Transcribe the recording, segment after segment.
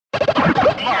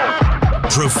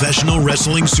Professional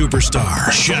wrestling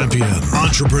superstar, champion,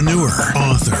 entrepreneur,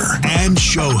 author, and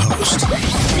show host.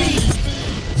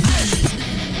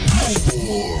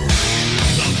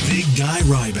 The Big Guy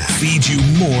Ryback feeds you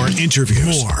more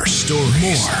interviews, more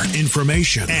stories, more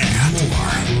information, and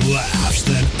more laughs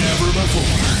than ever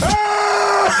before.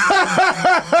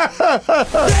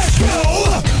 Let's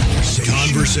go!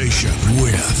 Conversation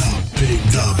with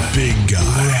the big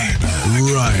Guy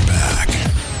Ryback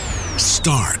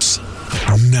starts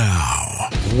now.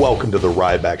 Welcome to the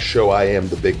Ryback Show. I am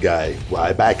the big guy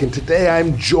Ryback, and today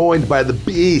I'm joined by the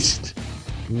beast,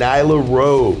 Nyla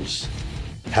Rose.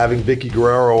 Having Vicky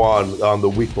Guerrero on the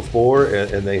week before,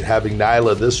 and then having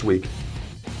Nyla this week.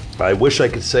 I wish I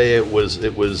could say that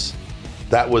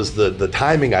was the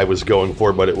timing I was going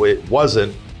for, but it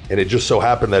wasn't, and it just so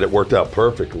happened that it worked out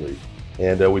perfectly.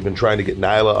 And we've been trying to get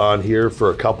Nyla on here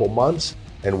for a couple months,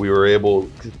 and we were able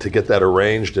to get that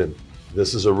arranged, and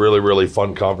this is a really, really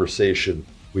fun conversation.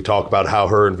 We talk about how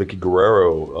her and Vicky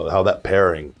Guerrero, how that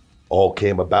pairing all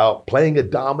came about, playing a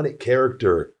dominant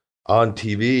character on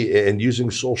TV and using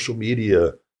social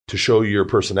media to show your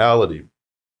personality.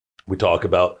 We talk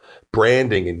about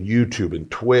branding and YouTube and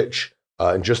Twitch,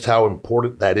 and just how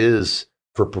important that is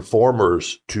for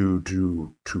performers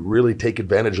to really take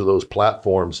advantage of those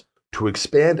platforms to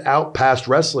expand out past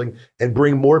wrestling and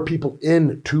bring more people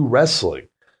into wrestling.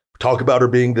 Talk about her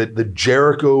being the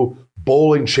Jericho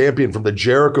bowling champion from the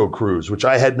Jericho Cruise, which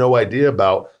I had no idea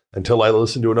about until I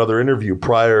listened to another interview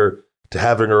prior to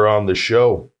having her on the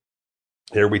show.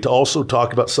 Here we also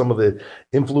talk about some of the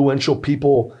influential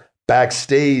people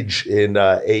backstage in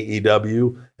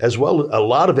AEW, as well. A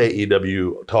lot of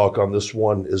AEW talk on this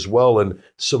one as well, and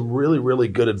some really, really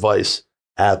good advice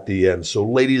at the end. So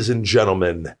ladies and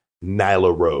gentlemen,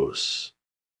 Nyla Rose.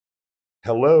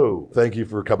 Hello. Thank you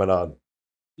for coming on.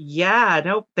 Yeah,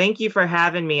 no, thank you for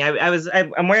having me.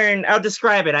 I'm wearing, I'll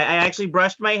describe it. I actually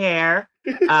brushed my hair.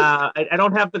 I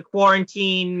don't have the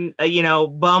quarantine,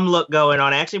 bum look going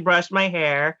on. I actually brushed my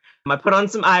hair. I put on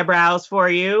some eyebrows for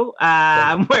you.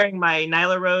 I'm wearing my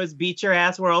Nyla Rose Beat Your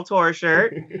Ass World Tour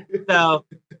shirt. So,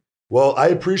 well, I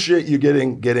appreciate you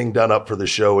getting done up for the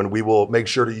show, and we will make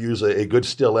sure to use a good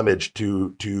still image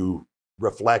to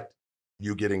reflect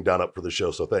you getting done up for the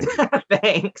show. So thank you.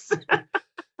 Thanks.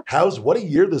 What a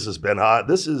year this has been, huh?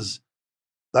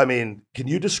 Can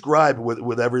you describe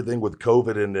with everything with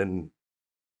COVID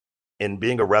and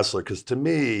being a wrestler? Because to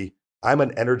me, I'm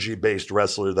an energy-based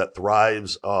wrestler that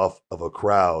thrives off of a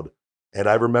crowd. And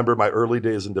I remember my early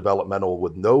days in developmental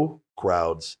with no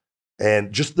crowds.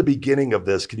 And just the beginning of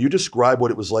this, can you describe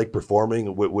what it was like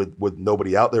performing with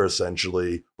nobody out there,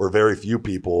 essentially, or very few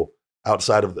people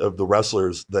outside of the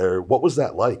wrestlers there? What was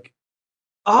that like?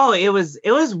 Oh, it was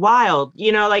wild.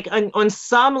 On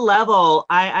some level,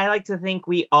 I like to think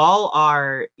we all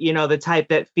are, the type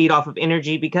that feed off of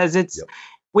energy, because it's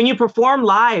when you perform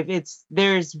live,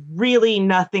 there's really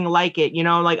nothing like it.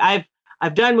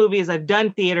 I've done movies, I've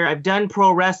done theater, I've done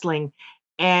pro wrestling,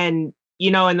 and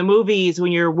in the movies,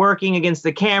 when you're working against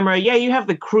the camera, you have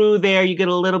the crew there, you get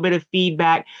a little bit of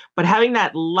feedback, but having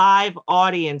that live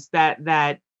audience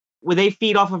that where they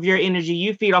feed off of your energy,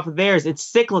 you feed off of theirs. It's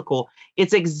cyclical.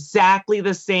 It's exactly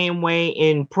the same way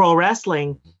in pro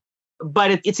wrestling,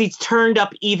 but it's turned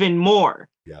up even more,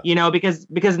 because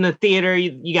in the theater,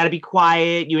 you got to be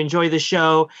quiet. You enjoy the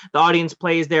show. The audience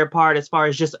plays their part as far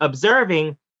as just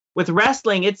observing. With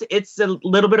wrestling, it's a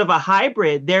little bit of a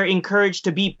hybrid. They're encouraged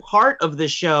to be part of the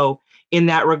show in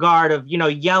that regard of,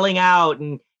 yelling out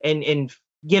and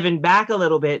giving back a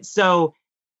little bit. So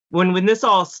when this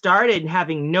all started,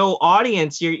 having no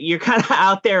audience, you're kind of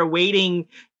out there waiting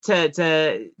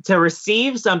to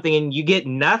receive something, and you get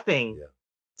nothing. Yeah.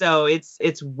 So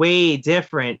it's way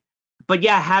different. But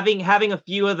having a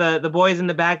few of the boys in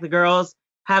the back, the girls,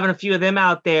 having a few of them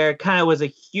out there kind of was a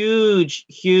huge,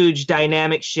 huge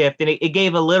dynamic shift. And it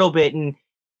gave a little bit, and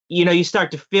you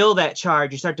start to feel that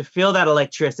charge, you start to feel that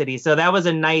electricity. So that was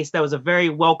a very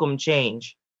welcome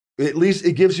change. At least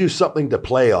it gives you something to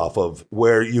play off of,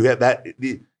 where you have that.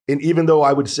 And even though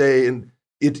I would say,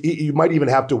 you might even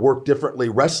have to work differently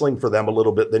wrestling for them a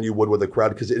little bit than you would with a crowd,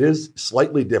 because it is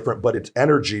slightly different, but it's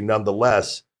energy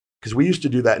nonetheless. Because we used to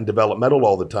do that in developmental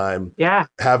all the time. Yeah.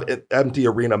 Have empty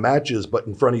arena matches, but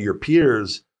in front of your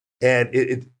peers. And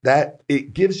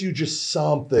it gives you just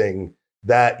something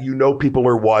that people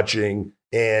are watching.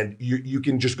 And you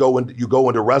can just go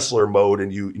into wrestler mode,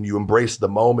 and you embrace the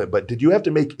moment. But did you have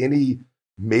to make any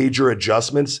major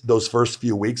adjustments those first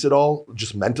few weeks at all,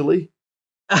 just mentally?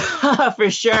 For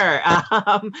sure.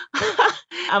 I'm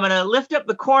going to lift up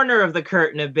the corner of the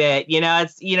curtain a bit.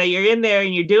 You're in there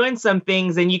and you're doing some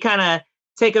things, and you kind of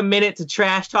take a minute to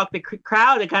trash talk the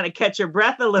crowd to kind of catch your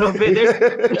breath a little bit.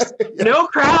 There's no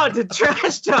crowd to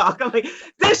trash talk. I'm like,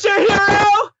 this your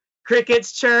hero?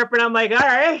 Crickets chirp, and I'm like, all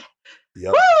right,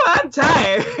 woo, I'm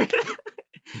tired.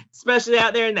 Especially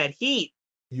out there in that heat.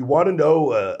 You want to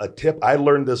know a tip? I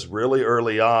learned this really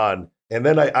early on. And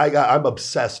then I'm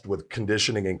obsessed with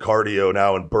conditioning and cardio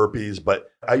now and burpees. But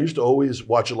I used to always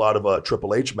watch a lot of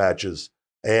Triple H matches.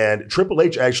 And Triple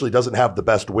H actually doesn't have the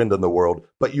best wind in the world,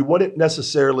 but you wouldn't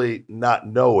necessarily not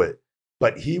know it.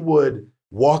 But he would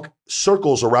walk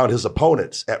circles around his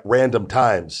opponents at random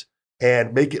times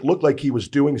and make it look like he was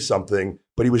doing something,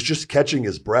 but he was just catching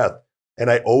his breath. And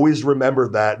I always remember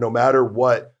that no matter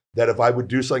what, that if I would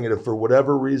do something, and if for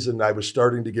whatever reason I was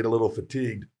starting to get a little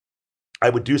fatigued, I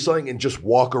would do something and just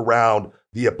walk around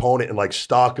the opponent and like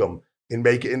stalk them and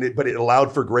make it. But it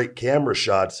allowed for great camera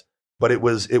shots. But it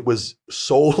was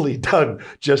solely done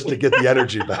just to get the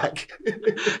energy back.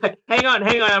 Hang on.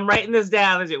 I'm writing this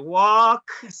down. Is it walk,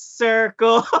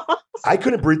 circle? I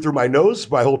couldn't breathe through my nose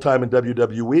my whole time in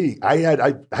WWE.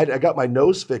 I got my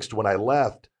nose fixed when I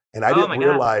left, and I didn't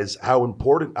realize how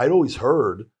important. I'd always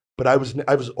heard, but I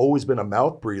was always been a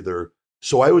mouth breather.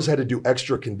 So I always had to do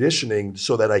extra conditioning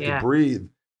so that I could breathe.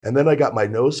 And then I got my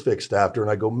nose fixed after, and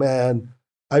I go, man,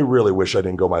 I really wish I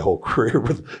didn't go my whole career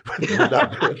with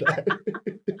not doing that.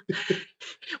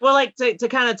 Well, like to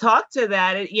kind of talk to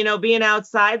that, being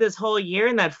outside this whole year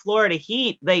in that Florida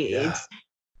heat,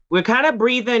 we're kind of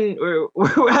breathing,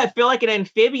 I feel like an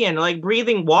amphibian, like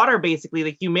breathing water, basically.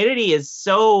 The humidity is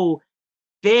so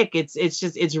thick.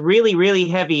 It's really, really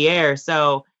heavy air.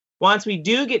 So once we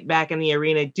do get back in the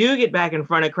arena, do get back in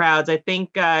front of crowds, I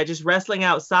think just wrestling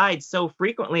outside so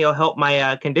frequently will help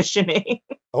my conditioning.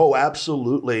 Oh,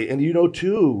 absolutely. And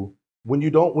too, when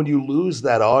you lose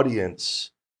that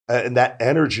audience and that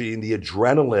energy and the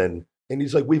adrenaline, and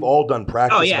he's like, we've all done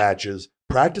practice matches.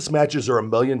 Practice matches are a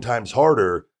million times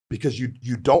harder because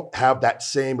you don't have that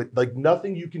same, like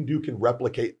nothing you can do can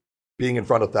replicate being in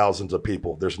front of thousands of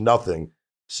people. There's nothing.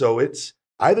 So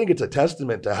I think it's a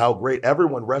testament to how great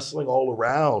everyone wrestling all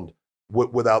around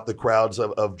without the crowds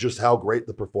of just how great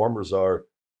the performers are.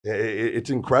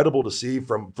 It's incredible to see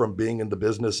from being in the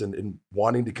business and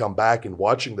wanting to come back and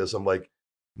watching this. I'm like,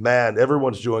 man,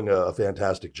 everyone's doing a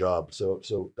fantastic job.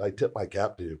 So I tip my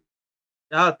cap to you.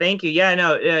 Oh, thank you. Yeah,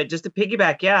 no, just to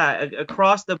piggyback. Yeah,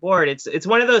 across the board, it's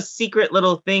one of those secret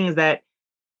little things that,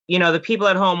 the people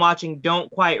at home watching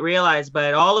don't quite realize,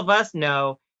 but all of us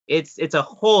know. It's a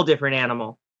whole different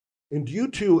animal. And you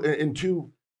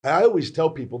too, I always tell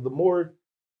people the more,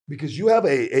 because you have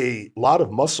a lot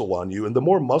of muscle on you, and the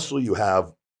more muscle you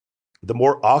have, the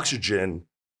more oxygen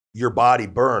your body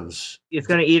burns. It's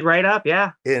going to eat right up.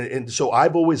 Yeah. And so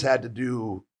I've always had to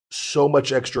do so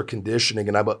much extra conditioning,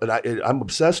 and I'm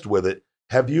obsessed with it.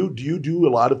 Do you do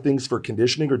a lot of things for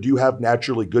conditioning, or do you have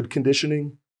naturally good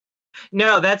conditioning?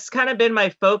 No, that's kind of been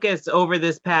my focus over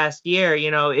this past year.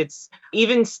 It's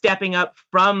even stepping up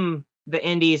from the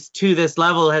indies to this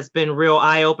level has been real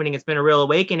eye-opening. It's been a real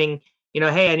awakening.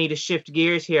 Hey, I need to shift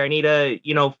gears here. I need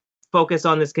to, focus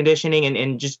on this conditioning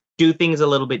and just do things a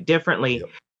little bit differently. Yep.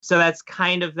 So that's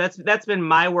that's been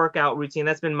my workout routine.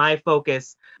 That's been my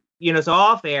focus. So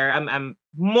off air, I'm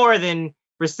more than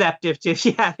receptive to if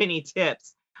you have any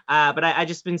tips. But I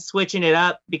just been switching it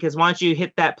up because once you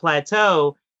hit that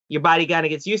plateau, your body kind of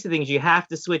gets used to things. You have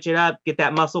to switch it up, get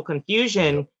that muscle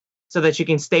confusion so that you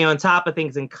can stay on top of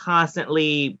things and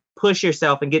constantly push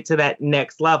yourself and get to that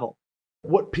next level.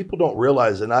 What people don't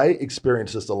realize, and I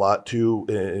experience this a lot too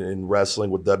in wrestling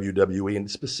with WWE and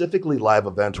specifically live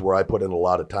events where I put in a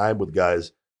lot of time with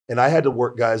guys, and I had to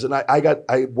work guys, and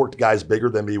I worked guys bigger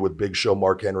than me with Big Show,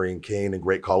 Mark Henry, and Kane, and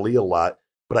Great Khali a lot,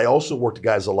 but I also worked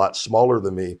guys a lot smaller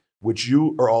than me, which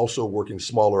you are also working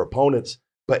smaller opponents.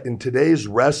 But in today's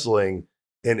wrestling,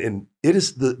 and it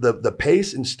is the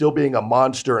pace and still being a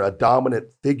monster and a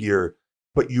dominant figure,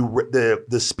 but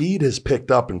the speed has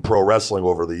picked up in pro wrestling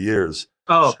over the years.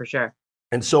 Oh, for sure.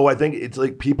 And so I think it's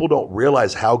like people don't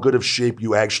realize how good of shape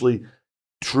you actually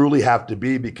truly have to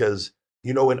be because,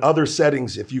 in other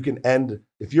settings, if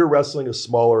you're wrestling a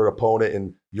smaller opponent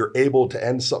and you're able to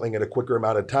end something in a quicker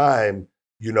amount of time,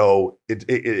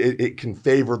 it can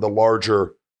favor the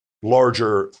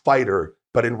larger fighter.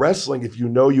 But in wrestling, if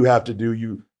you have to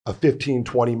do a 15,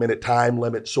 20-minute time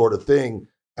limit sort of thing,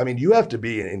 I mean, you have to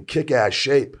be in kick-ass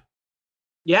shape.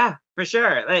 Yeah, for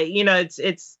sure.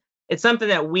 It's something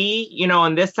that we,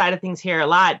 on this side of things hear a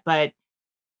lot, but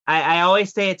I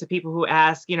always say it to people who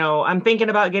ask, I'm thinking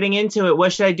about getting into it.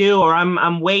 What should I do? Or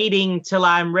I'm waiting till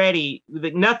I'm ready.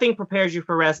 Nothing prepares you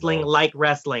for wrestling like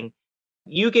wrestling.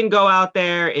 you can go out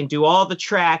there and do all the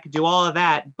track, do all of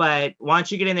that, but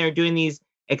once you get in there doing these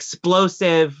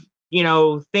explosive,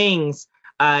 things,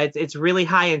 it's really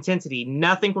high intensity.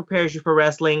 Nothing prepares you for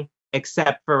wrestling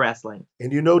except for wrestling.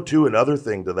 And too, another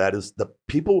thing to that is the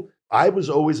people. I was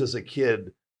always, as a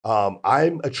kid,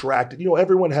 I'm attracted.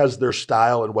 Everyone has their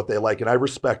style and what they like, and I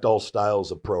respect all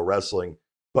styles of pro wrestling.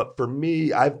 But for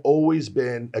me, I've always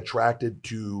been attracted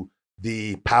to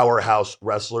the powerhouse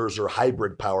wrestlers or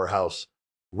hybrid powerhouse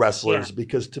wrestlers,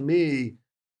 because to me,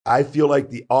 I feel like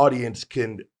the audience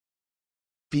can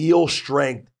feel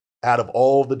strength out of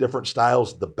all the different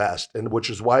styles the best. And which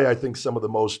is why I think some of the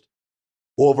most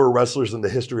over wrestlers in the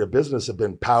history of business have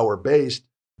been power based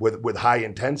with high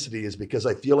intensity, is because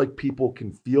I feel like people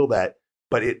can feel that,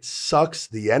 but it sucks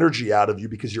the energy out of you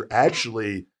because you're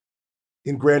actually,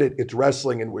 and granted, it's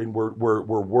wrestling and we're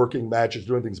working matches,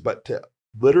 doing things, but to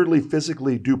literally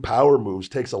physically do power moves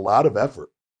takes a lot of effort.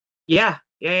 Yeah.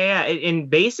 In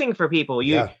basing for people,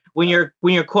 when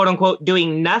you're quote unquote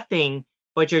doing nothing,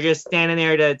 but you're just standing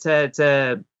there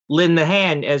to lend the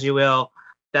hand, as you will,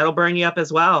 that'll burn you up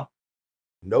as well.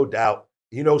 No doubt.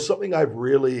 Something I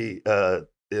really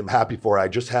am happy for, I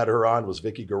just had her on, was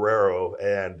Vicky Guerrero.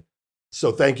 And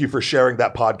so thank you for sharing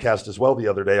that podcast as well the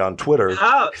other day on Twitter.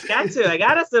 Oh, I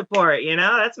got to support,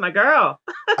 that's my girl.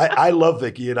 I love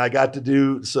Vicky, and I got to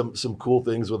do some cool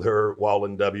things with her while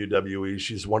in WWE.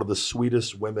 She's one of the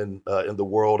sweetest women in the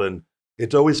world. And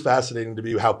it's always fascinating to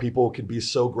me how people can be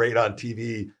so great on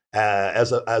TV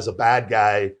as a bad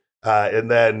guy, and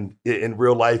then in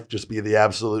real life just be the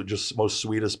absolute just most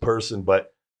sweetest person.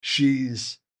 But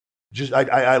she's just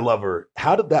I love her.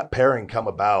 How did that pairing come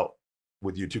about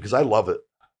with you two? Because I love it.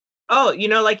 Oh,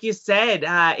 like you said,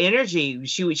 energy.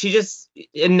 She just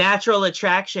a natural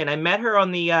attraction. I met her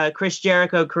on the Chris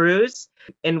Jericho cruise,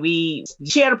 and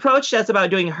she had approached us about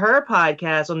doing her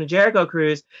podcast on the Jericho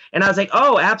cruise, and I was like,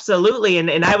 oh, absolutely.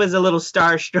 And I was a little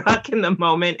starstruck in the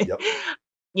moment.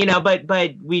 Yep.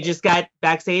 But we just got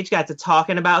backstage, got to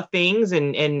talking about things,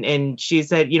 and she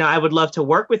said, I would love to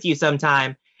work with you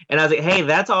sometime. And I was like, hey,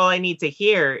 that's all I need to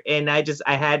hear. And I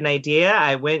had an idea.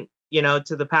 I went,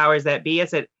 to the powers that be. I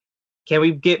said, can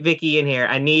we get Vicky in here?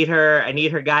 I need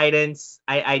her guidance.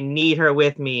 I need her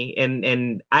with me.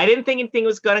 And I didn't think anything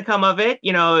was going to come of it.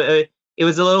 It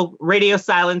was a little radio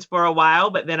silence for a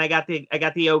while, but then I got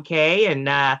the okay,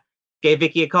 and gave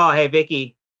Vicky a call. Hey,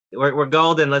 Vicky, we're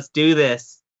golden. Let's do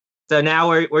this. So now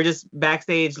we're just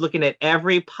backstage looking at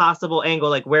every possible angle.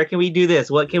 Like, where can we do this?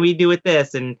 What can we do with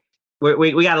this? And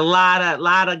we got a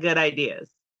lot of good ideas.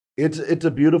 It's a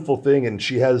beautiful thing, and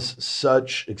she has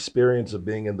such experience of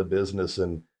being in the business,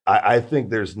 and I think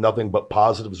there's nothing but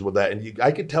positives with that. And you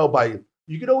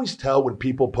could always tell when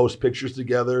people post pictures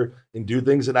together and do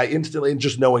things, and I instantly, and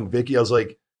just knowing Vicky, I was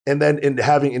like, and then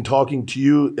in talking to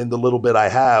you in the little bit I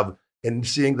have, and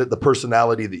seeing that the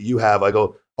personality that you have, I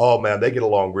go, oh man, they get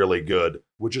along really good,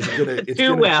 which is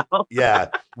well. Yeah,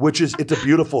 it's a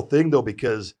beautiful thing though,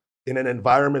 because in an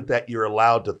environment that you're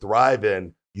allowed to thrive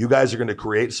in, you guys are going to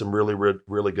create some really,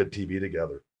 really good TV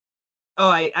together. Oh,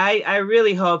 I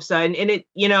really hope so. And it,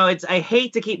 it's, I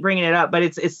hate to keep bringing it up, but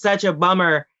it's such a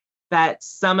bummer that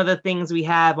some of the things we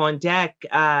have on deck,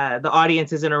 the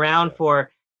audience isn't around for.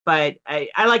 But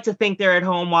I like to think they're at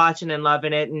home watching and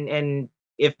loving it. And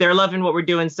if they're loving what we're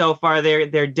doing so far,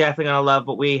 they're definitely going to love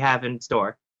what we have in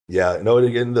store. Yeah, no,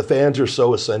 again, the fans are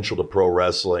so essential to pro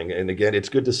wrestling. And again, it's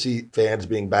good to see fans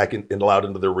being back and allowed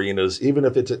into the arenas, even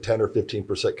if it's at 10 or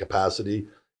 15% capacity.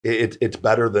 It's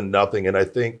better than nothing. And I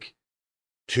think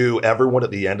to everyone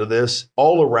at the end of this,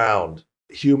 all around,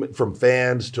 from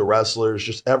fans to wrestlers,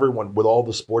 just everyone with all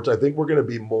the sports, I think we're going to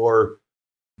be more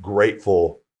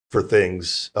grateful for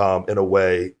things in a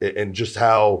way, and just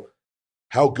how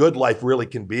good life really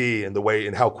can be, and the way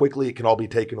and how quickly it can all be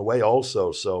taken away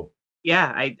also. So.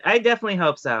 Yeah, I definitely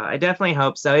hope so.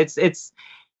 It's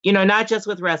not just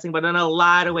with wrestling, but in a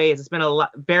lot of ways, it's been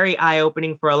very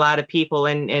eye-opening for a lot of people.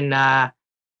 And I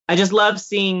just love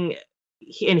seeing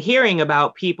and hearing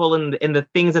about people and the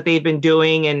things that they've been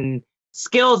doing and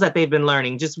skills that they've been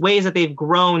learning, just ways that they've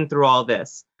grown through all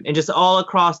this. And just all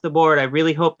across the board, I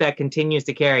really hope that continues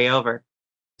to carry over.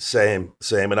 Same.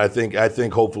 And I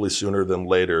think hopefully sooner than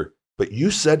later. But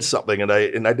you said something, and I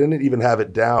didn't even have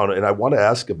it down, and I want to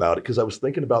ask about it because I was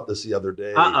thinking about this the other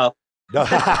day.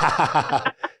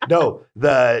 No,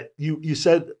 you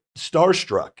said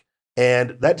starstruck,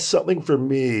 and that's something for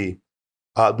me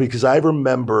because I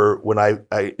remember when I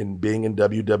in being in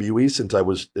WWE since I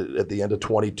was at the end of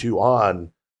 22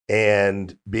 on,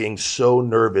 and being so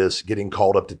nervous getting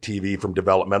called up to TV from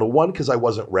developmental. One, because I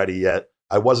wasn't ready yet.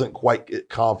 I wasn't quite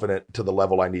confident to the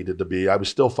level I needed to be. I was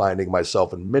still finding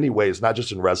myself in many ways, not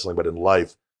just in wrestling, but in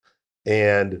life.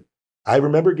 And I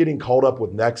remember getting called up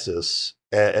with Nexus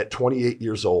at 28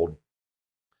 years old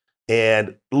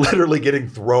and literally getting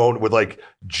thrown with like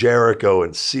Jericho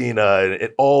and Cena and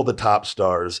all the top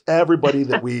stars, everybody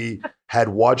that we had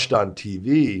watched on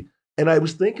TV. And I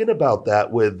was thinking about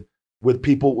that with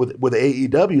people with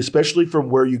AEW, especially from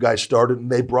where you guys started. And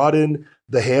they brought in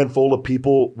the handful of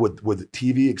people with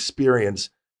TV experience.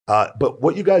 But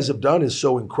what you guys have done is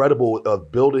so incredible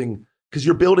of building, because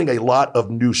you're building a lot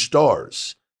of new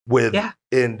stars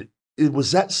and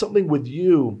was that something with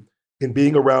you in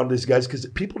being around these guys? Because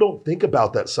people don't think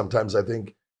about that sometimes. I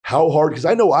think how hard, because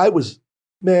I know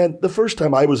the first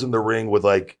time I was in the ring with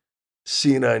like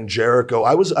Cena and Jericho,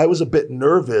 I was a bit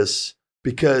nervous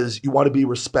because you want to be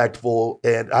respectful,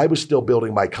 and I was still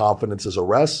building my confidence as a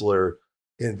wrestler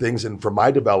in things and for my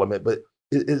development. But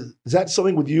is that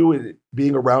something with you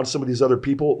being around some of these other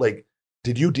people? Like,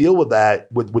 did you deal with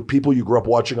that with people you grew up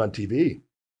watching on TV?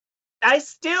 I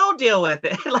still deal with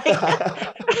it. Like,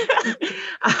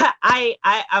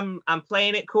 I'm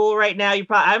playing it cool right now.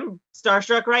 I'm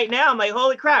starstruck right now. I'm like,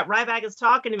 holy crap, Ryback is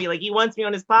talking to me like he wants me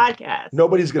on his podcast.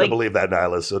 Nobody's gonna believe that,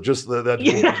 Nyla. So just that.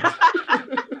 Yeah.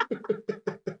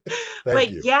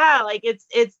 Thank you. Yeah, like it's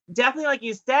definitely like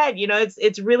you said. You know,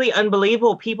 it's really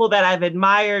unbelievable. People that I've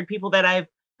admired, people that I've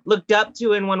looked up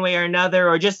to in one way or another,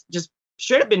 or just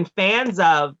should have been fans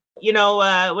of. You know,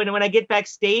 when I get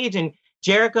backstage and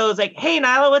Jericho's like, "Hey,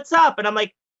 Nyla, what's up?" And I'm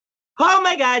like, "Oh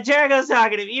my God, Jericho's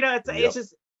talking to me." You know,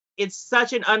 it's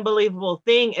such an unbelievable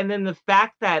thing. And then the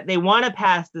fact that they want to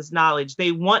pass this knowledge,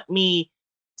 they want me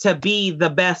to be the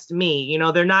best me. You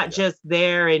know, they're not just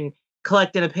there and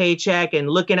collecting a paycheck and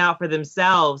looking out for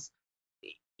themselves.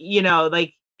 You know,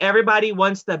 like everybody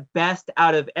wants the best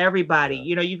out of everybody.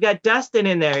 You know, you've got Dustin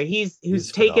in there. He's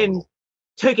taken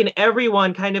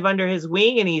everyone kind of under his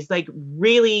wing, and he's like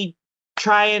really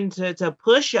trying to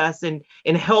push us and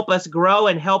help us grow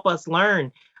and help us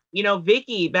learn. You know,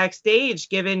 Vicky backstage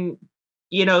giving,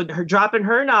 you know, her dropping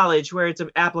her knowledge where it's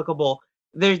applicable.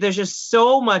 There's just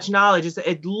so much knowledge. It's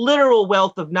a literal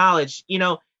wealth of knowledge. You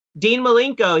know, Dean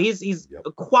Malenko, he's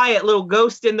a quiet little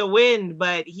ghost in the wind,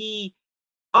 but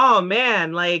oh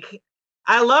man, like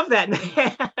I love that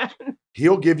man.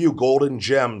 He'll give you golden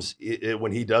gems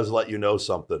when he does let you know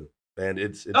something, and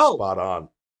it's spot on.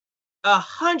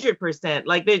 100%.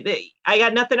 Like I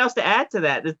got nothing else to add to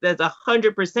that. That's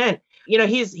 100%. You know,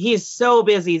 he's so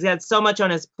busy. He's got so much on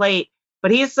his plate,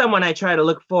 but he's someone I try to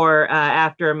look for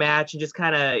after a match and just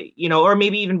kind of, you know, or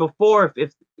maybe even before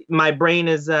if my brain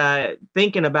is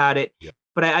thinking about it. Yeah.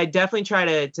 But I definitely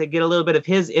try to get a little bit of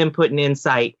his input and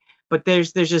insight. But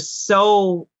there's just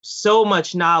so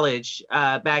much knowledge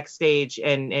backstage,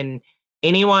 and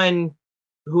anyone,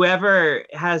 whoever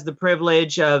has the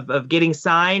privilege of getting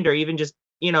signed or even just,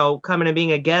 you know, coming and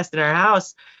being a guest in our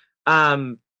house,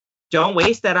 don't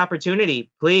waste that opportunity,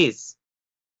 please.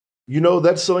 You know,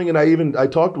 that's something, and I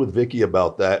talked with Vicky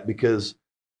about that, because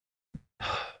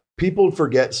people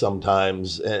forget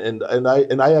sometimes, and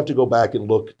I have to go back and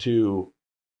look to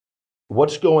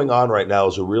what's going on right now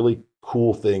is a really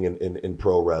cool thing in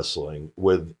pro wrestling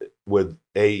with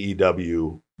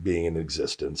AEW being in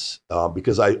existence,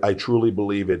 because I truly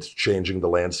believe it's changing the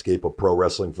landscape of pro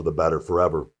wrestling for the better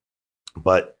forever.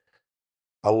 But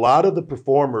a lot of the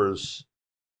performers,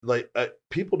 like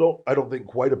people I don't think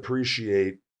quite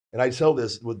appreciate, and I tell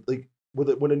this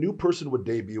when a new person would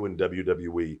debut in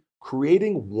WWE,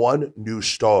 creating one new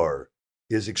star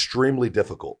is extremely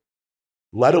difficult,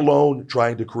 let alone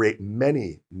trying to create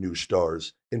many new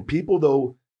stars. And people,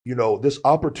 though, you know, this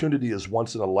opportunity is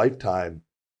once in a lifetime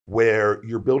where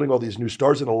you're building all these new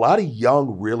stars and a lot of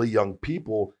really young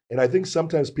people. And I think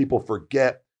sometimes people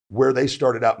forget where they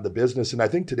started out in the business. And I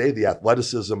think today the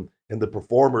athleticism and the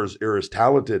performers are as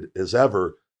talented as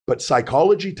ever, but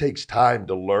psychology takes time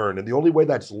to learn. And the only way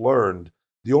that's learned,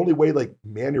 the only way like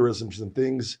mannerisms and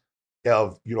things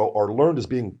are learned is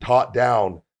being taught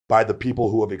down by the people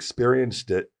who have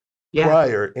experienced it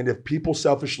prior. And if people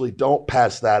selfishly don't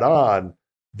pass that on,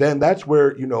 then that's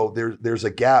where, you know, there's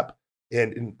a gap.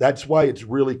 And that's why it's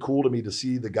really cool to me to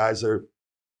see the guys that are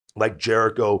like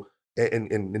Jericho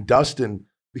and Dustin,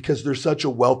 because there's such a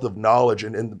wealth of knowledge,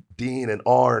 and Dean and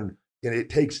Arn, and it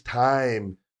takes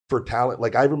time for talent.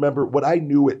 Like I remember what I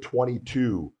knew at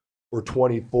 22 or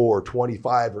 24,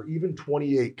 25, or even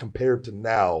 28 compared to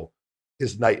now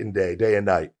is night and day and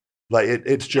night. Like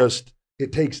it's just,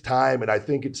 it takes time. And I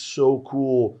think it's so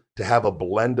cool to have a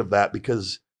blend of that,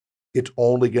 because it's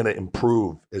only going to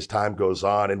improve as time goes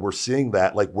on. And we're seeing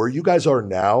that, like where you guys are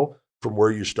now, from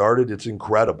where you started, it's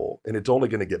incredible. And it's only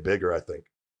going to get bigger, I think.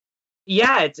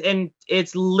 Yeah,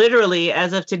 it's literally,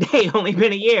 as of today, only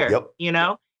been a year, Yep. you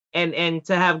know, and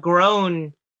to have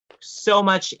grown so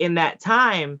much in that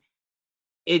time,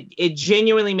 it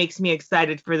genuinely makes me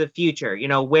excited for the future. You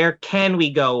know, where can we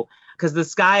go? Because the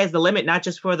sky is the limit, not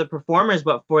just for the performers,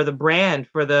 but for the brand,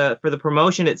 for the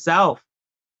promotion itself.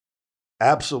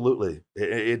 Absolutely.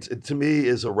 It to me,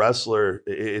 as a wrestler,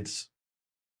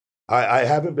 I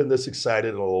haven't been this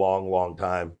excited in a long, long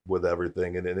time with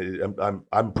everything, and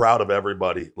I'm proud of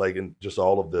everybody, like in just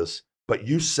all of this. But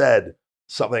you said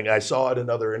something, I saw in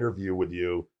another interview with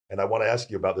you, and I want to ask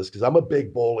you about this because I'm a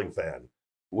big bowling fan.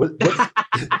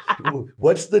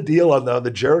 What's the deal on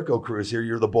the Jericho cruise here?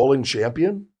 You're the bowling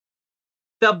champion?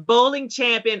 The bowling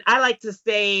champion. I like to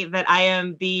say that I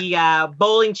am the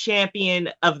bowling champion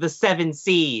of the 7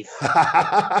 Seas.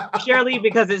 Purely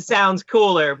because it sounds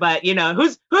cooler, but you know,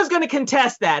 who's going to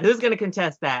contest that? Who's going to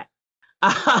contest that?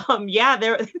 Yeah,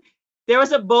 there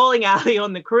was a bowling alley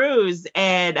on the cruise,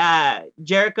 and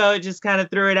Jericho just kind of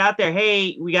threw it out there.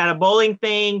 Hey, we got a bowling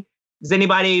thing. Does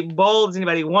anybody bowl? Does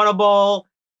anybody want to bowl?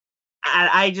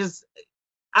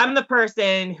 I'm the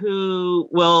person who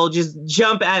will just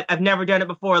jump at, I've never done it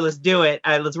before. Let's do it.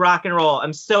 Let's rock and roll.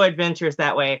 I'm so adventurous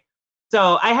that way.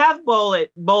 So I have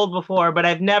bowled before, but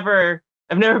I've never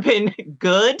been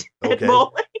good at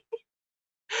bowling.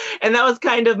 And that was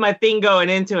kind of my thing going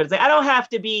into it. It's like, I don't have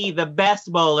to be the best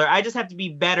bowler. I just have to be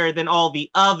better than all the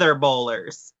other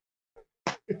bowlers.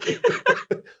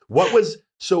 Was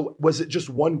it just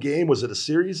one game? Was it a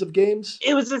series of games?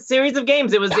 It was a series of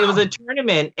games. It was a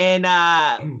tournament,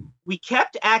 and we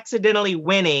kept accidentally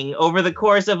winning over the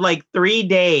course of like 3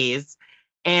 days.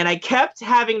 And I kept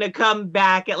having to come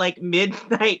back at like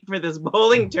midnight for this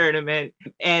bowling tournament.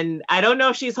 And I don't know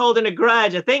if she's holding a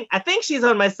grudge. I think she's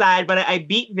on my side, but I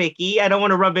beat Vicky. I don't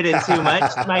want to rub it in too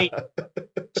much.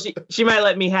 She might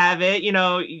let me have it. You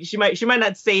know, she might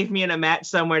not save me in a match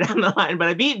somewhere down the line, but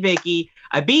I beat Vicky.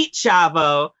 I beat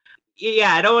Chavo.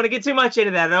 Yeah, I don't want to get too much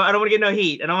into that. I don't want to get no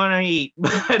heat. I don't want no heat.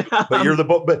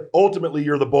 But ultimately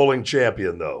you're the bowling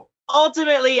champion though.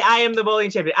 Ultimately, I am the bowling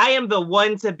champion. I am the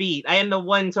one to beat. I am the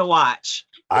one to watch.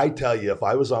 I tell you, if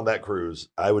I was on that cruise,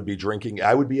 I would be drinking.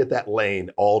 I would be at that lane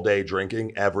all day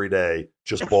drinking every day,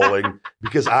 just bowling,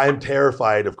 because I'm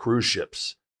terrified of cruise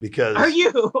ships. Because are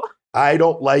you? I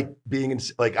don't like being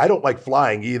I don't like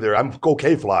flying either. I'm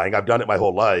okay flying. I've done it my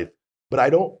whole life, but I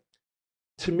don't.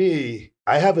 To me,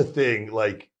 I have a thing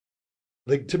like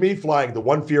to me, flying. The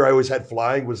one fear I always had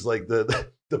flying was like the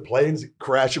planes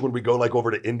crashing when we go like over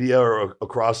to India or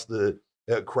across the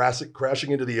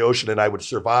crashing into the ocean, and I would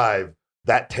survive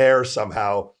that tear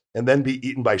somehow and then be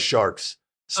eaten by sharks.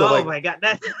 So my God,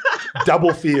 that's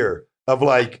double fear of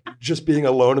like just being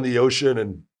alone in the ocean.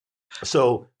 And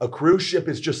so a cruise ship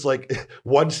is just like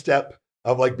one step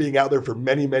of like being out there for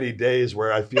many, many days,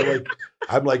 where I feel like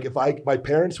I'm like, my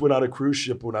parents went on a cruise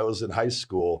ship when I was in high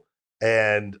school,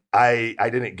 and I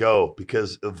didn't go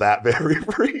because of that very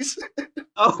reason.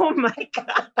 Oh my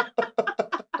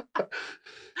God.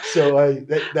 So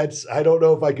I don't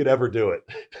know if I could ever do it.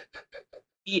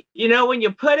 You know, when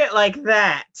you put it like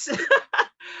that,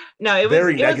 no, it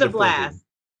was a blast.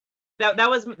 That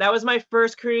was my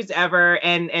first cruise ever.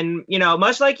 And, you know,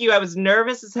 much like you, I was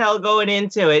nervous as hell going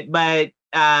into it, but,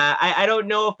 I don't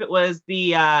know if it was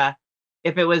the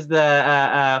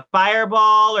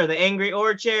Fireball or the Angry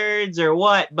Orchards or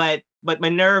what, but my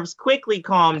nerves quickly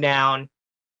calmed down.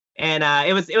 And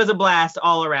it was a blast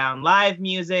all around. Live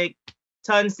music,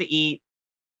 tons to eat,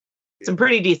 some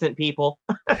pretty decent people.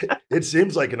 It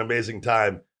seems like an amazing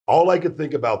time. All I could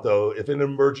think about, though, if in an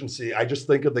emergency, I just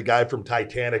think of the guy from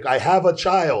Titanic. I have a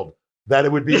child. That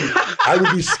it would be, I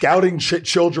would be scouting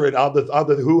children on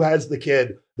the who has the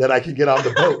kid that I can get on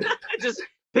the boat. Just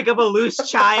pick up a loose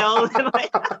child.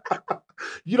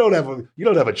 You don't have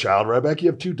a child, Ryback. You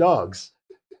have 2 dogs.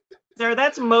 Sir,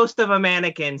 that's most of a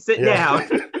mannequin. Sit down.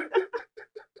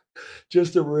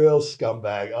 Just a real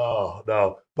scumbag. Oh,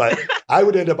 no. But I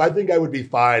think I would be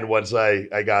fine once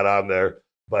I got on there.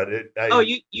 But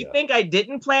you think I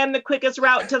didn't plan the quickest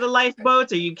route to the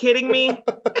lifeboats? Are you kidding me?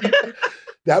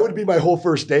 That would be my whole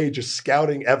first day, just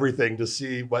scouting everything to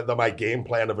see my game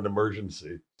plan of an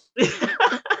emergency.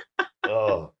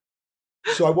 Oh,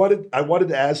 so I wanted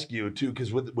to ask you too,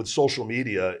 because with social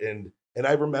media and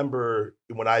I remember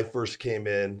when I first came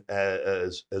in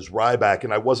as Ryback,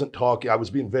 and I wasn't talking. I was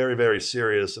being very, very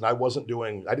serious, and I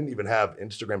didn't even have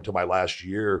Instagram till my last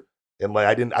year, and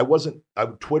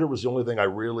Twitter was the only thing I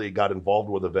really got involved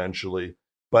with eventually.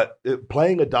 But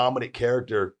playing a dominant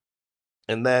character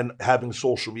and then having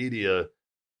social media,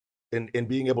 and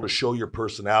being able to show your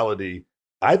personality.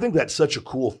 I think that's such a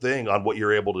cool thing on what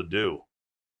you're able to do.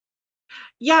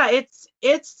 Yeah,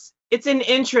 it's an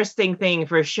interesting thing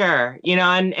for sure, you know,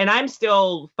 and I'm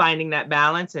still finding that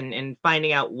balance and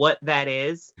finding out what that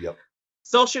is. Yep.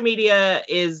 Social media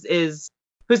is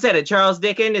who said it? Charles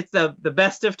Dickens. It's the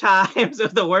best of times or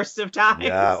the worst of times.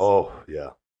 Yeah. Oh, yeah.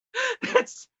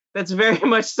 That's very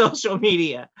much social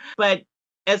media. But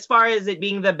as far as it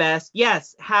being the best,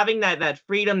 yes, having that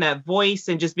freedom, that voice,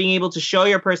 and just being able to show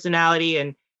your personality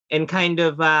and kind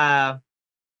of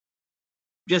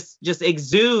just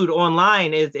exude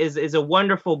online is a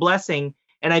wonderful blessing.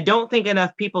 And I don't think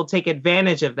enough people take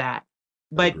advantage of that.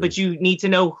 But you need to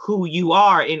know who you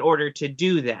are in order to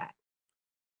do that.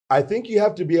 I think you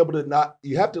have to be able to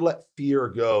you have to let fear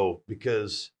go,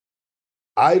 because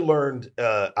I learned,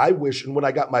 I wish, and when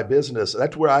I got my business,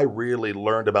 that's where I really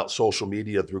learned about social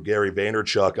media through Gary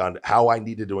Vaynerchuk on how I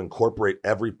needed to incorporate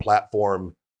every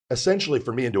platform, essentially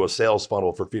for me, into a sales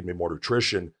funnel for Feed Me More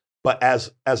Nutrition. But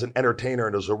as an entertainer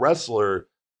and as a wrestler,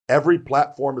 every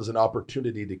platform is an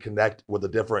opportunity to connect with a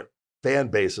different fan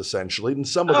base, essentially. And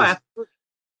some of this,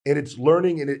 and it's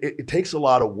learning, and it takes a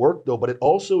lot of work, though, but it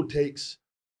also takes,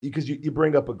 because you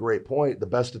bring up a great point, the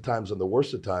best of times and the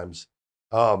worst of times.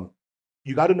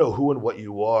 You got to know who and what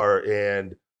you are.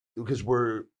 And because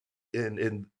we're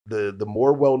in the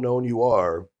more well-known you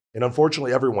are, and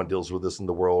unfortunately everyone deals with this in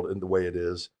the world in the way it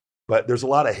is, but there's a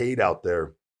lot of hate out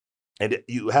there. And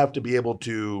you have to be able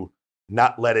to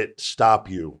not let it stop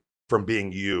you from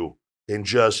being you, and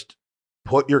just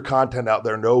put your content out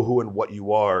there, know who and what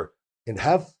you are, and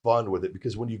have fun with it.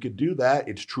 Because when you could do that,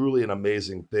 it's truly an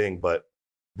amazing thing. But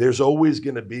there's always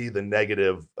going to be the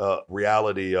negative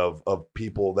reality of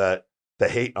people that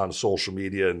hate on social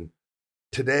media. And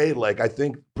today, like, I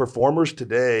think performers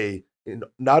today, in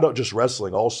not just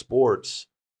wrestling, all sports,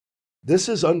 this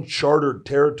is uncharted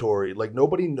territory. Like,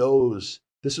 nobody knows.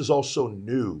 This is all so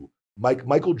new.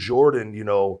 Michael Jordan,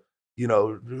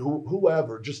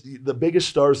 whoever, just the biggest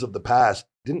stars of the past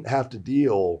didn't have to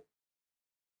deal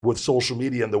with social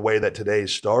media in the way that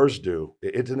today's stars do.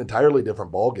 It's an entirely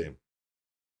different ballgame.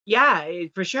 Yeah,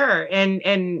 for sure.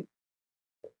 And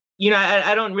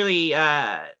I don't really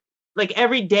like,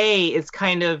 every day is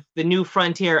kind of the new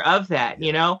frontier of that.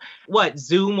 Yeah.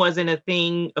 Zoom wasn't a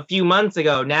thing a few months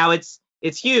ago. Now it's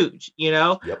huge,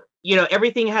 Yep.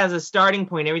 Everything has a starting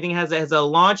point. Everything has a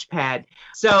launch pad.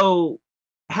 So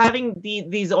having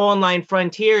these online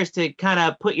frontiers to kind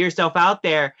of put yourself out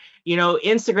there,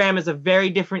 Instagram is a very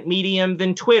different medium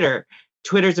than Twitter.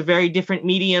 Twitter's a very different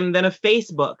medium than a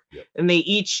Facebook. Yep. And they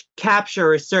each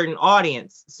capture a certain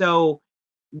audience. So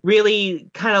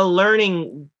really kind of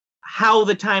learning how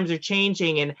the times are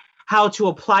changing and how to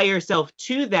apply yourself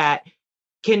to that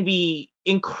can be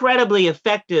incredibly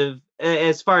effective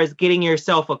as far as getting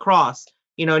yourself across,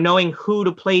 knowing who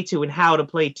to play to and how to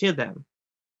play to them.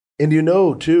 And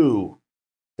too,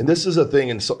 and this is a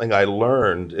thing and something I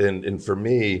learned, and for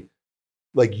me,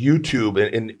 like YouTube,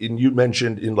 and you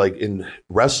mentioned in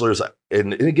wrestlers,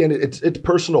 and again, it's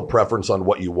personal preference on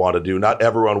what you want to do. Not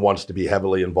everyone wants to be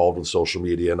heavily involved with social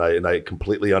media, and I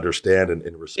completely understand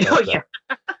and respect that.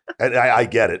 And I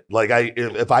get it. Like,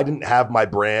 if I didn't have my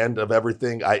brand of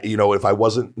everything, if I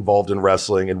wasn't involved in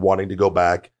wrestling and wanting to go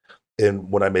back,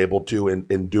 and when I'm able to,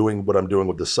 and doing what I'm doing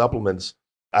with the supplements,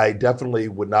 I definitely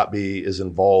would not be as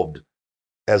involved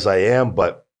as I am.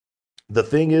 But the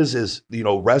thing is,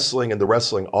 wrestling and the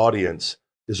wrestling audience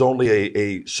is only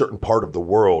a certain part of the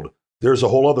world. There's a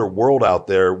whole other world out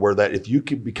there where that if you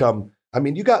could become,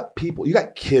 you got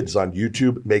kids on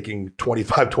YouTube making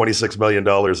 $25, $26 million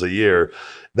a year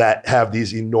that have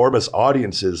these enormous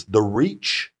audiences. The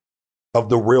reach of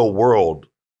the real world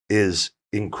is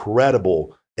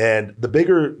incredible. And the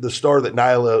bigger the star that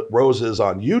Nyla Rose is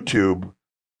on YouTube,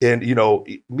 and,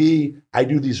 I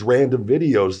do these random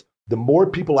videos, the more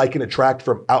people I can attract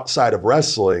from outside of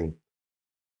wrestling,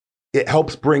 it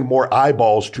helps bring more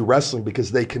eyeballs to wrestling,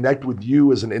 because they connect with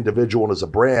you as an individual and as a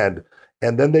brand.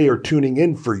 And then they are tuning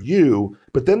in for you,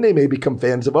 but then they may become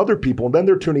fans of other people, and then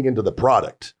they're tuning into the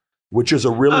product, which is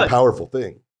a really powerful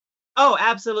thing. Oh,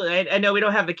 absolutely. I know we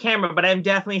don't have the camera, but I'm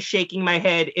definitely shaking my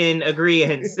head in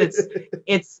agreement.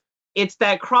 It's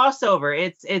that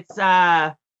crossover. It's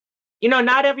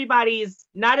not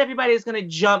everybody's going to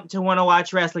jump to want to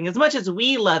watch wrestling as much as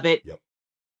we love it. Yep.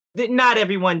 Not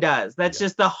everyone does. That's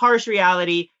just the harsh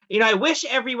reality. I wish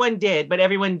everyone did, but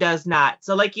everyone does not.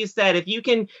 So like you said, if you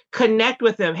can connect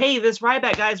with them, hey, this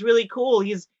Ryback guy's really cool.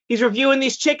 He's reviewing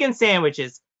these chicken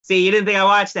sandwiches. See, you didn't think I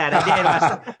watched that. I did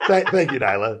watch that. Thank you,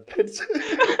 Nyla.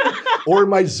 Or in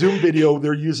my Zoom video,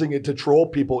 they're using it to troll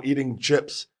people eating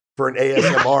chips for an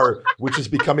ASMR, which is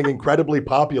becoming incredibly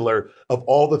popular of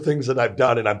all the things that I've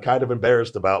done and I'm kind of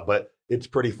embarrassed about, but it's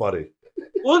pretty funny.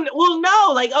 Well,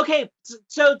 no, like, okay,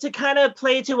 so to kind of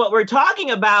play to what we're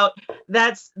talking about,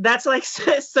 that's like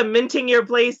cementing your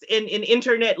place in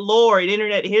internet lore and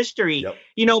internet history. Yep.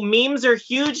 You know, memes are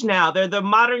huge now. They're the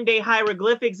modern day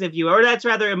hieroglyphics, if you, or that's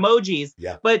rather emojis.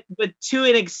 Yeah. But to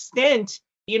an extent,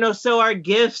 you know, so are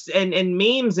GIFs and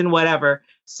memes and whatever.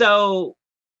 So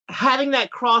having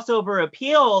that crossover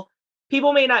appeal,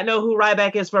 people may not know who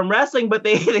Ryback is from wrestling, but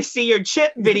they see your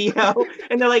chip video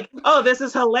and they're like, oh, this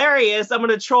is hilarious. I'm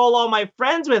going to troll all my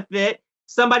friends with it.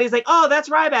 Somebody's like, oh, that's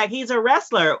Ryback. He's a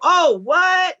wrestler. Oh,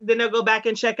 what? Then they'll go back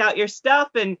and check out your stuff.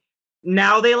 And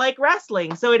now they like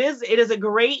wrestling. So it is a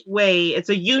great way. It's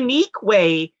a unique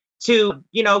way to,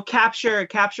 you know, capture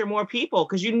more people,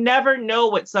 because you never know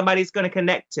what somebody's going to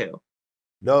connect to.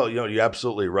 No, you know, you're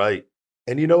absolutely right.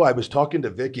 And you know, I was talking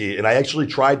to Vicky, and I actually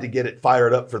tried to get it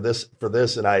fired up for this,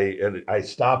 and I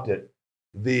stopped it.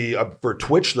 For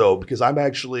Twitch though, because I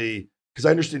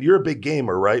understand you're a big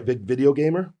gamer, right? Big video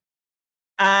gamer.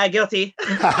 Guilty.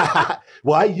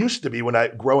 Well, I used to be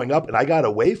growing up, and I got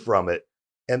away from it.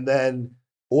 And then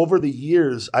over the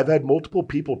years, I've had multiple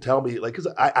people tell me, like,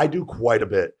 because I do quite a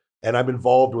bit, and I'm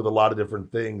involved with a lot of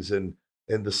different things, and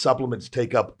the supplements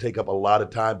take up a lot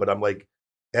of time. But I'm like,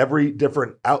 every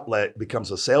different outlet becomes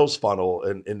a sales funnel,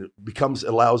 and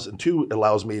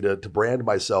allows me to brand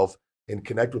myself and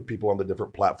connect with people on the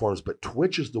different platforms. But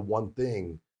Twitch is the one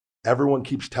thing everyone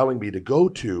keeps telling me to go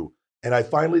to. And I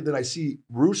see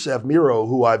Rusev Miro,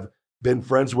 who I've been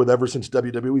friends with ever since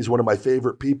WWE. He's one of my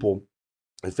favorite people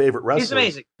and favorite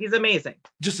wrestlers. He's amazing.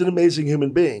 Just an amazing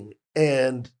human being.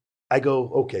 And I go,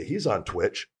 okay, he's on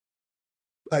Twitch.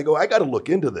 I go, I got to look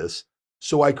into this.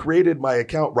 So I created my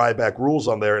account, Ryback Rules,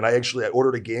 on there, and I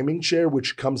ordered a gaming chair,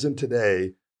 which comes in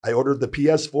today. I ordered the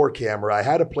PS4 camera. I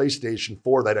had a PlayStation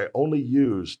 4 that I only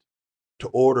used to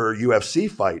order UFC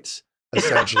fights,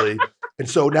 essentially. And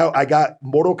so now I got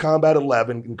Mortal Kombat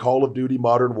 11 and Call of Duty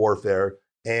Modern Warfare,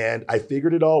 and I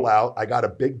figured it all out. I got a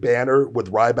big banner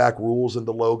with Ryback Rules and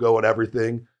the logo and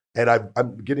everything, and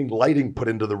I'm getting lighting put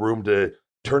into the room to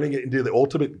turning it into the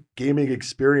ultimate gaming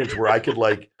experience where I could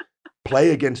like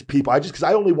play against people. Because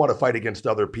I only want to fight against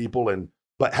other people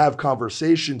but have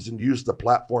conversations and use the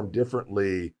platform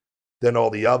differently than all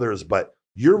the others. But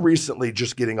you're recently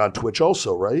just getting on Twitch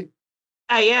also, right?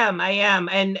 I am.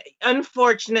 And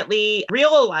unfortunately,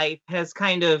 real life has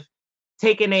kind of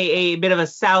taken a bit of a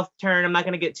south turn. I'm not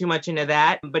going to get too much into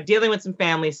that, but dealing with some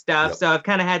family stuff. Yep. So I've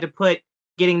kind of had to put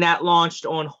getting that launched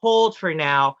on hold for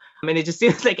now. I mean, it just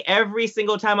seems like every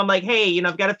single time I'm like, hey, you know,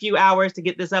 I've got a few hours to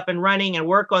get this up and running and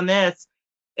work on this.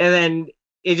 And then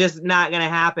it's just not going to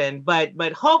happen. But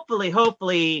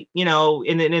hopefully, you know,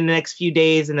 in the next few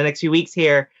days, in the next few weeks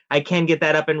here, I can get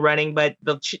that up and running. But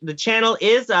the channel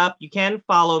is up. You can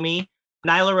follow me,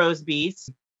 Nyla Rose Beast.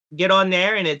 Get on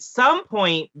there. And at some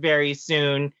point very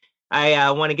soon, I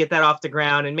want to get that off the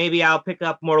ground. And maybe I'll pick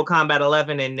up Mortal Kombat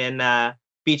 11 and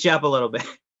beat you up a little bit.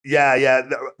 Yeah.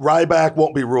 Ryback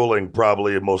won't be ruling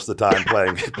probably most of the time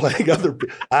playing other.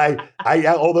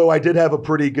 Although I did have a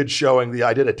pretty good showing.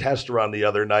 I did a test run the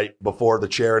other night before the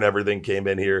chair and everything came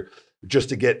in here, just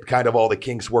to get kind of all the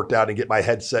kinks worked out and get my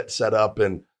headset set up,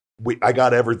 and I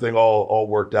got everything all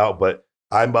worked out. But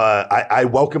I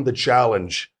welcome the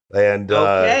challenge, and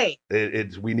okay.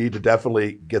 We need to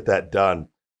definitely get that done.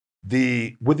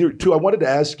 I wanted to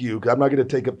ask you, 'cause I'm not going to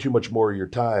take up too much more of your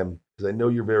time, because I know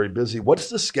you're very busy. What's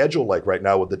the schedule like right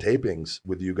now with the tapings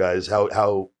with you guys?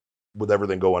 How with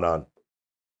everything going on?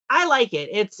 I like it.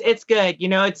 It's good. You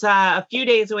know, it's a few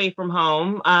days away from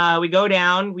home. We go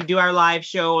down, we do our live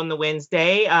show on the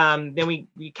Wednesday. Then we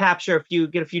capture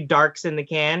get a few darks in the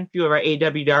can, a few of our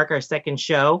AW Dark, our second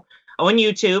show on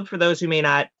YouTube, for those who may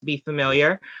not be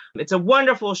familiar. It's a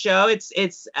wonderful show.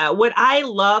 It's what I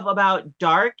love about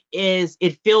Dark is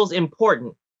it feels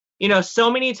important. You know,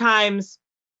 so many times,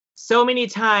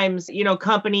 you know,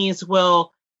 companies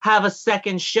will have a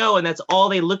second show and that's all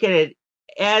they look at it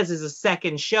as is a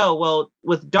second show. Well,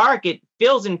 with Dark, it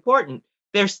feels important.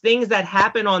 There's things that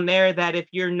happen on there that if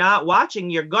you're not watching,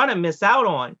 you're going to miss out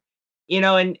on, you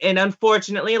know, and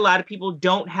unfortunately, a lot of people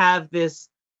don't have this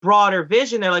broader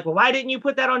vision. They're like, well, why didn't you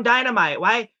put that on Dynamite?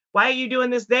 Why are you doing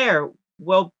this there?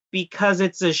 Well, because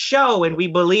it's a show and we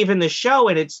believe in the show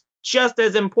and it's just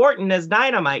as important as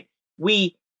Dynamite.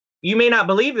 You may not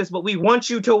believe this, but we want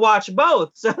you to watch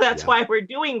both. So that's why we're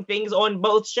doing things on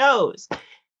both shows.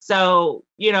 So,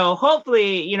 you know,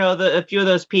 hopefully, you know, a few of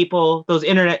those people, those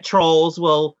internet trolls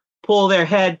will pull their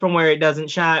head from where it doesn't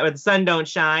shine, or the sun don't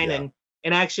shine, and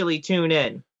actually tune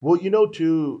in. Well, you know,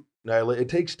 too, Nyla, it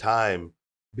takes time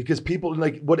because people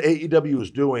like what AEW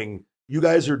is doing. You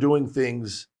guys are doing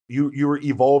things. You're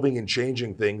evolving and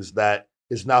changing things that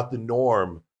is not the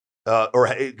norm,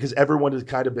 or because everyone has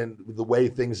kind of been the way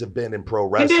things have been in pro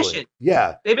wrestling. Conditioned.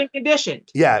 Yeah, they've been conditioned.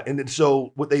 Yeah, and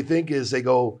so what they think is they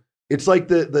go. It's like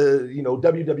the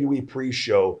WWE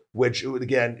pre-show, which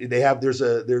again they have. There's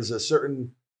a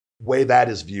certain way that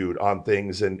is viewed on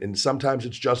things, and sometimes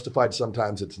it's justified,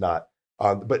 sometimes it's not.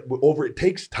 But it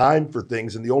takes time for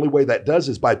things, and the only way that does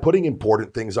is by putting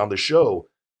important things on the show,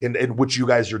 in which you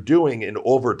guys are doing, and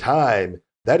over time,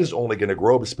 that is only going to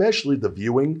grow, especially the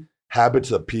viewing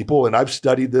habits of people. And I've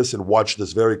studied this and watched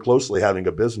this very closely, having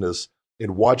a business,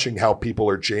 and watching how people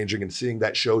are changing and seeing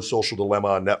that show, Social Dilemma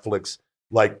on Netflix.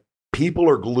 Like, people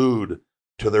are glued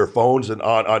to their phones, and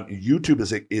on YouTube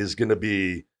is going to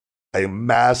be a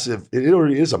massive, it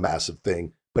already is a massive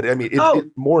thing. But I mean, it's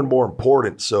more and more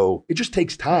important. So it just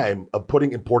takes time of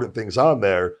putting important things on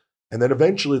there. And then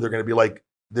eventually they're going to be like,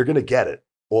 they're going to get it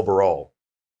overall.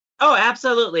 Oh,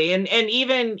 absolutely. And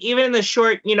even in the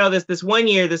short, this 1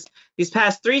 year, these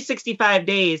past 365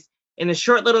 days, in the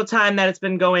short little time that it's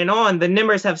been going on, the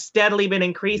numbers have steadily been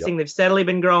increasing. Yep. They've steadily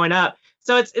been growing up.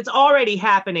 So it's already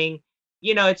happening.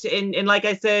 It's and like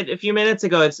I said a few minutes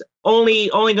ago, it's only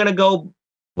going to go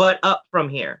but up from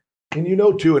here. And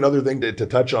too, another thing to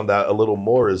touch on that a little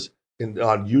more is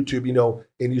on YouTube,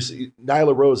 and you see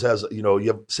Nyla Rose has, you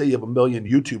have 1 million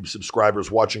YouTube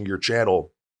subscribers watching your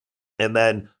channel. And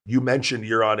then you mentioned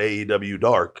you're on AEW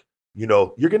Dark, you're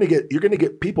going to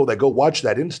get people that go watch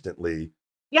that instantly.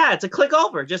 Yeah. It's a click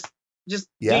over. Just do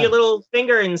your little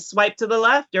finger and swipe to the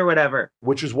left or whatever.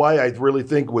 Which is why I really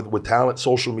think with talent,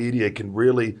 social media can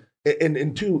really,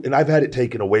 and I've had it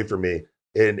taken away from me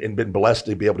and been blessed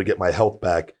to be able to get my health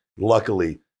back.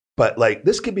 Luckily, but like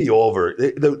this could be over.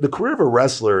 The career of a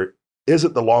wrestler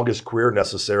isn't the longest career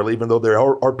necessarily, even though there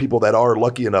are people that are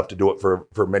lucky enough to do it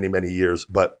for many, many years.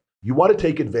 But you want to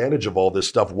take advantage of all this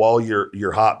stuff while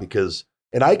you're hot, because,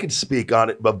 and I could speak on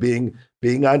it, but being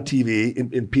on TV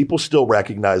and people still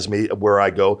recognize me where I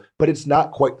go, but it's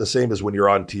not quite the same as when you're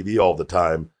on TV all the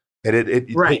time. And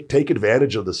right. Take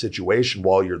advantage of the situation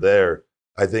while you're there,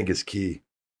 I think is key.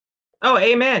 Oh,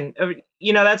 amen.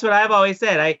 That's what I've always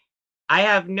said. I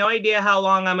have no idea how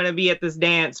long I'm going to be at this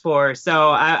dance for.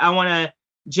 So I want to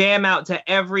jam out to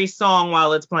every song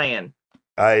while it's playing.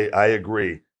 I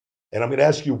agree. And I'm going to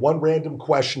ask you one random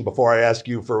question before I ask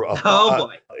you for,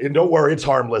 boy. And don't worry, it's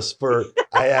harmless.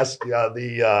 I asked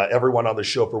everyone on the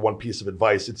show for one piece of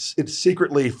advice. It's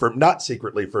not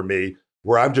secretly for me,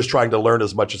 where I'm just trying to learn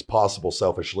as much as possible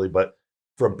selfishly, but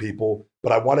from people.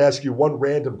 But I want to ask you one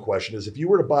random question is, if you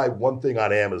were to buy one thing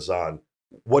on Amazon,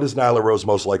 what is Nyla Rose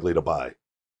most likely to buy?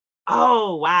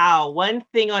 Oh, wow. One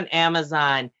thing on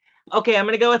Amazon. Okay, I'm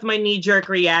going to go with my knee-jerk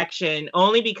reaction,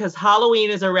 only because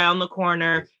Halloween is around the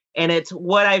corner, and it's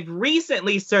what I've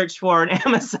recently searched for on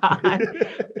Amazon.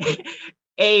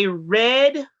 A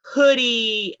red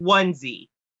hoodie onesie.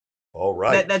 All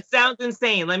right. That sounds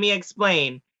insane. Let me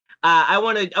explain. I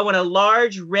want a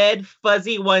large red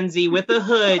fuzzy onesie with a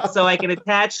hood so I can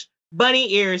attach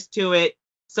bunny ears to it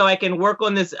so I can work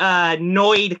on this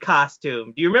Noid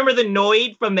costume. Do you remember the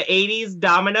Noid from the 80s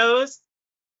Dominoes?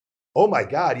 Oh my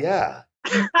God, yeah.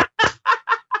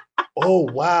 Oh,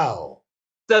 wow.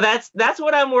 So that's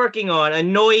what I'm working on, a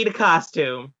Noid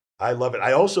costume. I love it.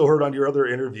 I also heard on your other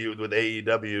interview with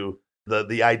AEW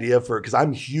the idea because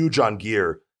I'm huge on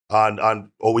gear. I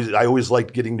always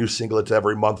liked getting new singlets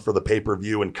every month for the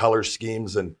pay-per-view and color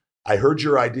schemes. And I heard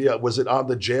your idea. Was it on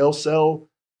the jail cell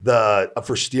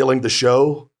for stealing the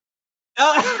show?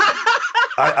 Oh.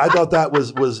 I thought that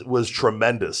was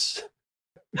tremendous.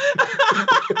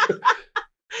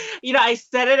 I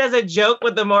said it as a joke,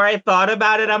 but the more I thought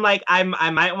about it, I'm like, I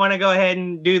might want to go ahead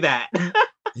and do that.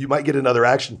 You might get another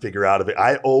action figure out of it.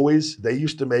 They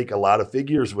used to make a lot of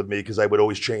figures with me because I would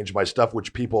always change my stuff,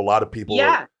 which a lot of people,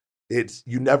 yeah.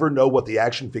 You never know what the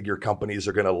action figure companies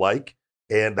are going to like.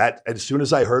 And that, as soon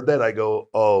as I heard that, I go,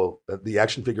 oh, the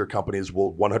action figure companies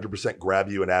will 100% grab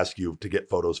you and ask you to get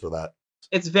photos for that.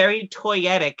 It's very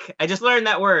toyetic. I just learned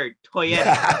that word, toyetic.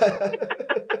 Yeah.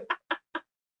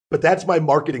 But that's my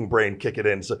marketing brain kicking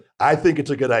in. So I think it's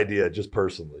a good idea, just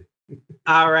personally.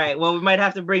 All right. Well, we might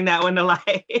have to bring that one to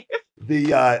life.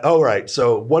 All right.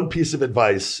 So one piece of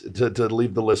advice to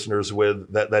leave the listeners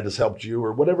with that has helped you,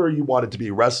 or whatever you want it to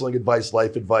be, wrestling advice,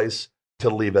 life advice, to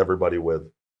leave everybody with.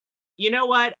 You know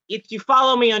what? If you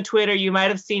follow me on Twitter, you might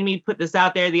have seen me put this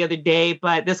out there the other day,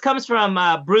 but this comes from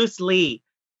Bruce Lee.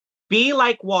 Be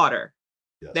like water.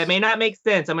 Yes. That may not make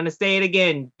sense. I'm going to say it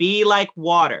again. Be like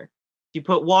water. You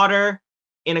put water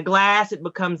in a glass, it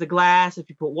becomes a glass. If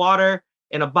you put water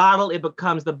in a bottle, it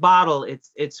becomes the bottle.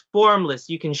 It's formless.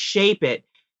 You can shape it.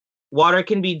 Water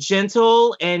can be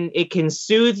gentle and it can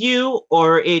soothe you,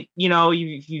 or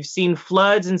you've seen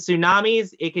floods and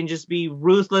tsunamis. It can just be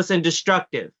ruthless and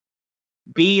destructive.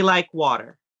 Be like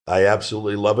water. I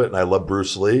absolutely love it. And I love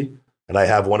Bruce Lee. And I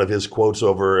have one of his quotes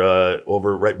over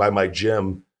right by my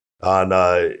gym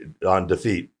on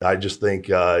defeat. I just think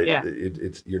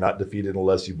it's you're not defeated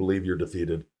unless you believe you're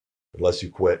defeated, unless you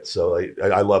quit. So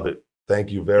I love it.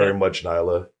 Thank you very much,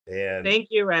 Nyla. And thank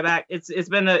you, Ryback. It's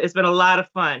been a lot of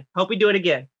fun. Hope we do it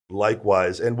again.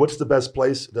 Likewise. And what's the best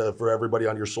place for everybody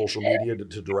on your social media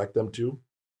to direct them to?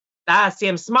 See,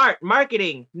 I'm smart.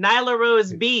 Marketing. Nyla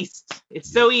Rose Beast. It's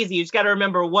so easy. You just got to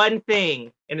remember one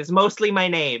thing, and it's mostly my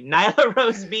name, Nyla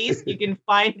Rose Beast. You can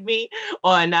find me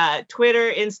on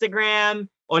Twitter, Instagram,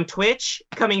 on Twitch,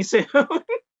 coming soon.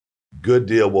 Good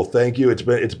deal. Well, thank you. It's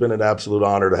been an absolute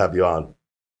honor to have you on.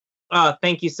 Oh,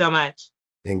 thank you so much.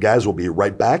 And guys, we'll be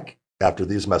right back after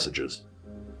these messages.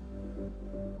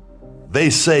 They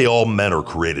say all men are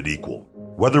created equal.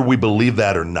 Whether we believe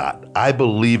that or not, I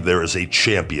believe there is a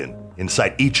champion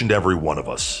inside each and every one of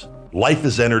us. Life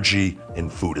is energy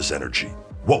and food is energy.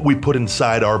 What we put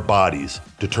inside our bodies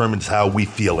determines how we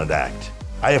feel and act.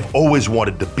 I have always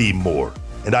wanted to be more,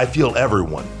 and I feel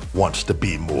everyone wants to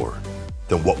be more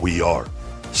than what we are.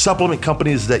 Supplement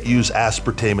companies that use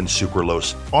aspartame and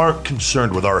sucralose aren't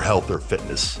concerned with our health or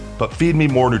fitness, but Feed Me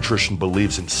More Nutrition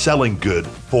believes in selling good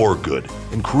for good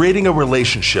and creating a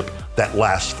relationship that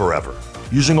lasts forever.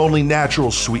 Using only natural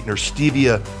sweetener,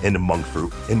 stevia, and monk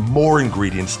fruit, and more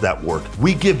ingredients that work,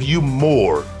 we give you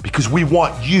more because we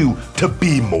want you to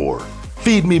be more.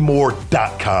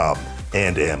 FeedMeMore.com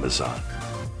and Amazon.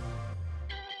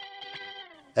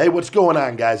 Hey, what's going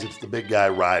on, guys? It's the big guy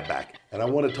Ryback, and I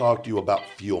want to talk to you about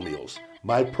Fuel Meals,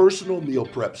 my personal meal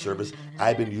prep service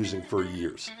I've been using for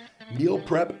years. Meal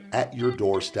prep at your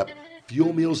doorstep.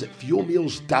 Fuel Meals at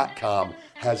fuelmeals.com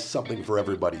has something for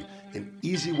everybody. An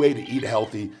easy way to eat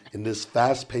healthy in this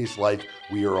fast-paced life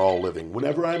we are all living.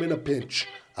 Whenever I'm in a pinch,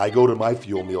 I go to my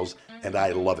Fuel Meals, and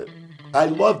I love it. I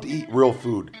love to eat real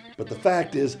food, but the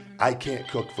fact is I can't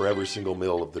cook for every single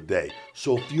meal of the day.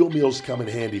 So Fuel Meals come in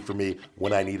handy for me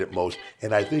when I need it most,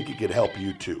 and I think it could help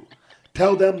you too.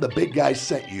 Tell them the big guy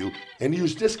sent you and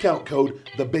use discount code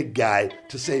THEBIGGUY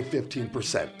to save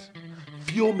 15%.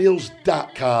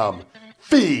 FuelMeals.com.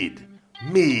 Feed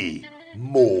me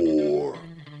more.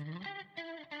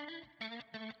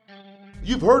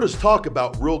 You've heard us talk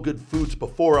about Real Good Foods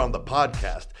before on the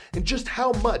podcast and just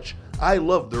how much I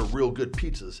love their Real Good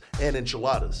pizzas and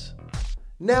enchiladas.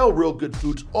 Now Real Good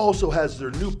Foods also has their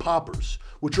new poppers,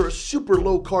 which are a super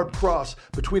low-carb cross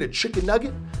between a chicken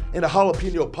nugget and a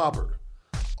jalapeno popper.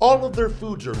 All of their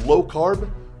foods are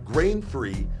low-carb,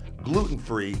 grain-free,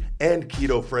 gluten-free, and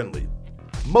keto-friendly.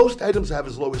 Most items have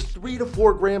as low as 3 to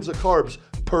 4 grams of carbs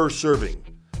per serving.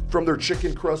 From their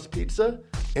chicken crust pizza,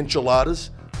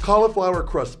 enchiladas, cauliflower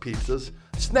crust pizzas,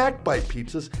 snack bite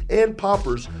pizzas, and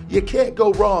poppers, you can't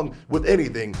go wrong with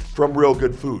anything from Real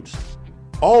Good Foods.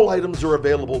 All items are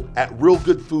available at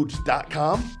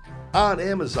realgoodfoods.com, on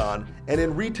Amazon, and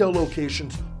in retail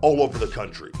locations all over the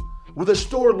country, with a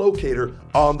store locator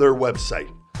on their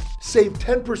website. Save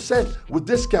 10% with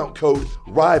discount code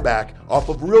RYBACK off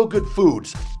of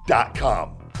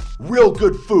realgoodfoods.com. Real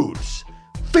Good Foods.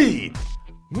 Feed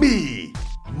me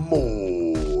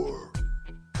more.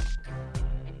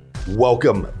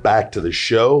 Welcome back to the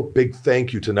show. Big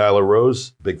thank you to Nyla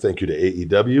Rose. Big thank you to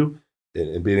AEW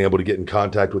and being able to get in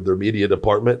contact with their media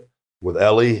department, with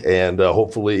Ellie, and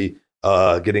hopefully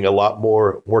getting a lot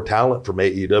more talent from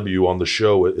AEW on the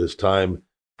show as time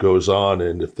goes on.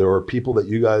 And if there are people that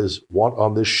you guys want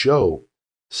on this show,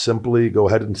 simply go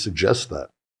ahead and suggest that.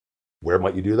 Where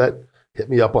might you do that? Hit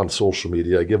me up on social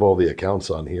media. I give all the accounts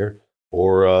on here.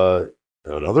 Or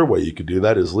another way you could do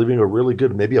that is leaving a really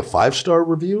good, maybe a 5-star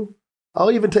review.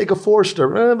 I'll even take a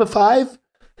 4-star, a 5.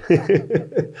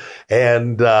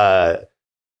 And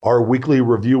our weekly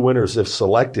review winners, if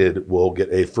selected, will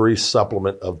get a free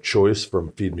supplement of choice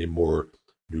from Feed Me More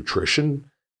Nutrition.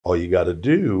 All you got to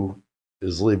do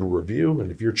is leave a review.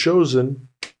 And if you're chosen,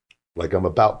 like I'm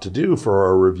about to do for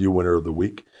our review winner of the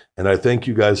week, and I thank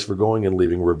you guys for going and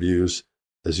leaving reviews.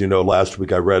 As you know, last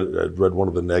week I read one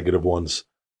of the negative ones,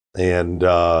 and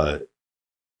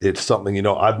it's something,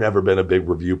 I've never been a big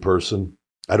review person.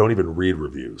 I don't even read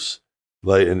reviews,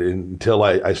 until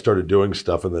I started doing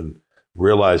stuff and then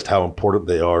realized how important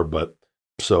they are. But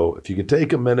so if you can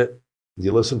take a minute,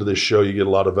 you listen to this show, you get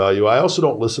a lot of value. I also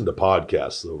don't listen to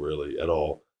podcasts, though, really, at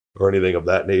all, or anything of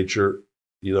that nature.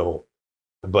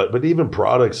 but even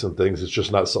products and things, it's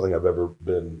just not something I've ever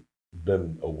been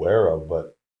aware of.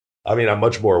 But I mean, I'm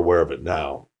much more aware of it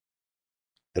now.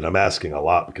 And I'm asking a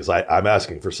lot because I'm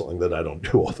asking for something that I don't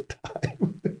do all the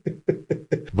time.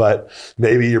 But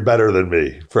maybe you're better than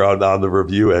me for on the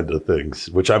review end of things,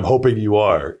 which I'm hoping you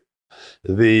are.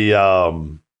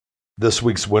 This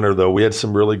week's winner, though, we had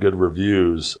some really good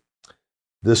reviews.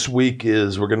 This week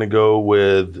we're going to go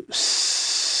with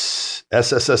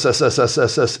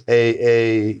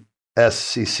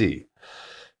SSSSSSSAASCC.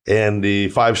 And the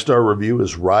 5-star review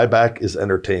is Ryback is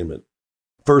entertainment.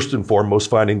 First and foremost,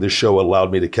 finding this show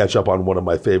allowed me to catch up on one of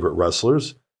my favorite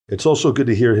wrestlers. It's also good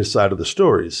to hear his side of the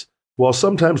stories. While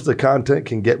sometimes the content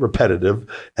can get repetitive,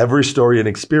 every story and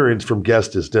experience from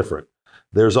guests is different.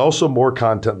 There's also more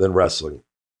content than wrestling.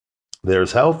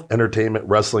 There's health, entertainment,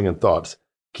 wrestling, and thoughts.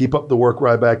 Keep up the work,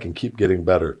 Ryback, and keep getting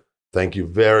better. Thank you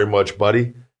very much,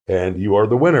 buddy. And you are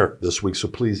the winner this week, so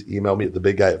please email me at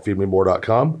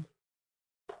thebigguy@feedmemore.com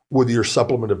with your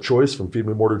supplement of choice from Feed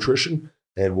Me More Nutrition,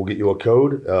 and we'll get you a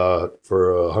code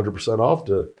for 100% off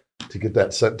to get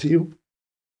that sent to you.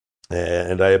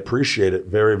 And I appreciate it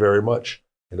very, very much.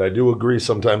 And I do agree,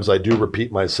 sometimes I do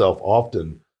repeat myself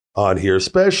often on here,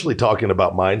 especially talking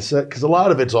about mindset, because a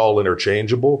lot of it's all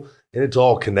interchangeable and it's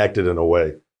all connected in a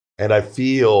way. And I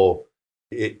feel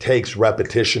it takes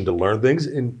repetition to learn things,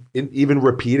 and even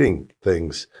repeating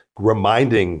things,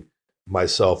 reminding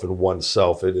myself and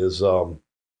oneself.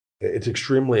 It's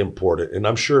extremely important. And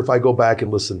I'm sure if I go back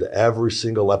and listen to every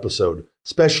single episode,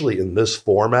 especially in this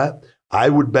format, I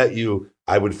would bet you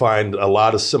I would find a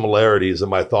lot of similarities in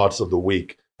my thoughts of the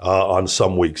week on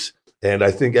some weeks. And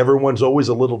I think everyone's always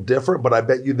a little different, but I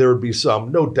bet you there would be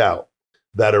some, no doubt,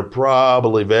 that are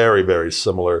probably very, very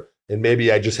similar. And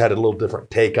maybe I just had a little different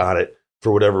take on it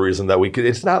for whatever reason that week.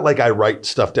 It's not like I write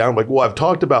stuff down like, well, I've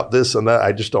talked about this and that.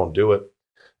 I just don't do it.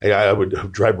 I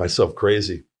would drive myself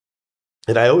crazy.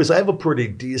 And I have a pretty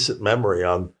decent memory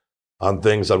on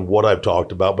things, on what I've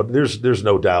talked about. But there's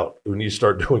no doubt when you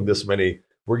start doing this many,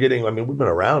 we've been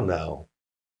around now.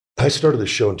 I started the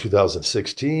show in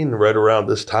 2016, right around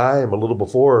this time, a little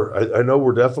before. I know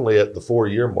we're definitely at the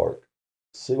 4-year mark.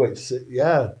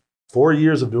 4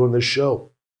 years of doing this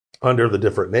show under the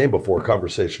different name before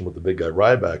Conversation with the Big Guy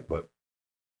Ryback. But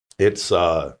it's,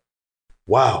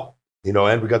 wow.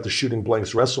 And we got the Shooting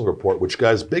Blanks Wrestling Report, which,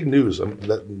 guys, big news.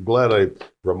 I'm glad I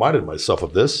reminded myself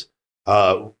of this.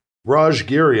 Raj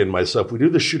Giri and myself, we do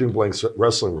the Shooting Blanks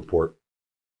Wrestling Report.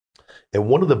 And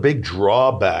one of the big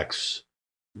drawbacks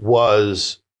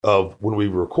was of when we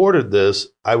recorded this,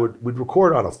 we'd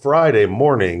record on a Friday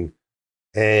morning,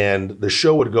 and the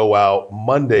show would go out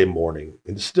Monday morning.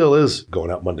 It still is going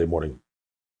out Monday morning.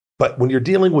 But when you're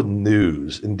dealing with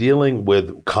news and dealing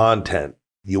with content,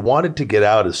 you want it to get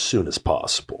out as soon as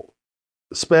possible,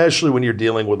 especially when you're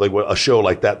dealing with like a show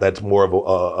like that. That's more of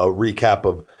a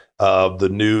recap of the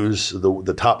news,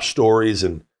 the top stories,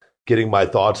 and getting my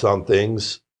thoughts on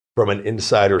things from an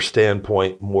insider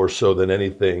standpoint more so than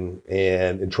anything,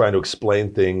 and trying to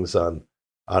explain things on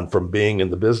from being in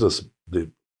the business,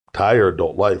 the entire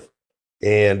adult life.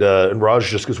 And Raj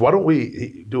just goes, why don't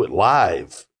we do it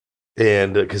live?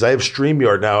 And because I have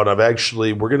StreamYard now, and I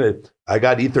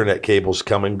got Ethernet cables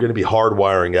coming. I'm going to be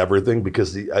hardwiring everything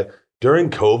because during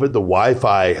COVID, the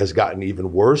Wi-Fi has gotten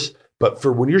even worse. But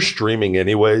for when you're streaming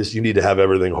anyways, you need to have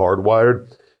everything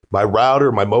hardwired. My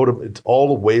router, my modem, it's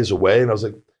all ways away. And I was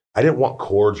like, I didn't want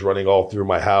cords running all through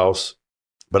my house.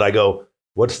 But I go,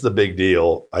 what's the big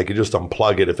deal? I could just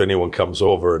unplug it if anyone comes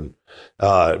over and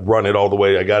run it all the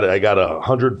way. I got a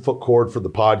 100-foot cord for the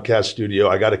podcast studio.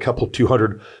 I got a couple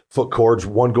 200-foot cords,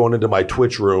 one going into my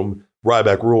Twitch room.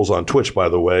 Ryback Rules on Twitch, by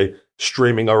the way.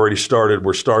 Streaming already started.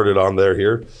 We're started on there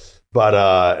here. But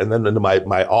and then into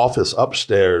my office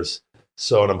upstairs.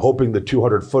 So, and I'm hoping the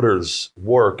 200-footers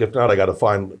work. If not, I got to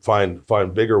find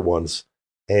bigger ones.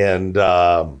 And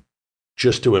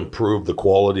just to improve the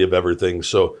quality of everything.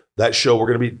 So that show, we're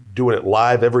going to be doing it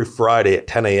live every Friday at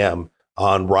 10 a.m.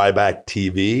 on Ryback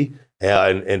TV.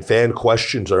 And fan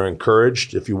questions are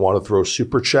encouraged. If you want to throw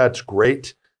super chats,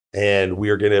 great. And we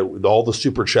are going to, all the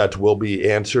super chats will be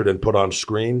answered and put on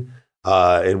screen.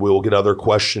 And we will get other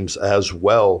questions as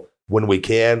well when we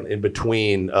can in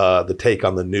between the take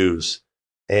on the news.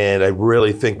 And I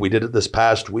really think we did it this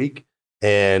past week.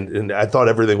 And I thought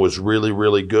everything was really,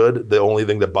 really good. The only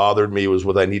thing that bothered me was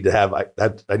what I needed to have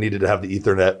the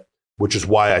Ethernet, which is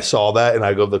why I saw that. And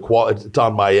I go, it's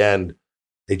on my end.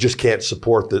 It just can't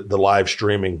support the live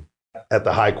streaming at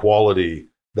the high quality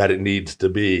that it needs to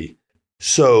be.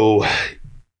 So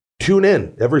tune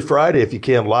in every Friday if you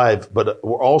can live. But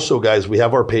we're also, guys, we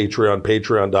have our Patreon,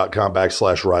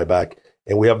 patreon.com/Ryback.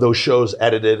 And we have those shows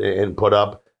edited and put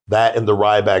up, that and the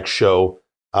Ryback Show.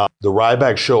 The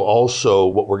Ryback Show also,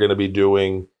 what we're going to be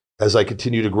doing as I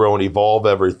continue to grow and evolve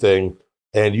everything,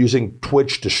 and using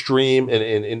Twitch to stream.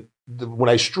 And when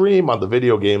I stream on the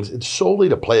video games, it's solely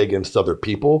to play against other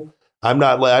people. I'm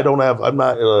not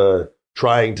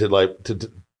trying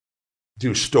to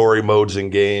do story modes in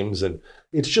games, and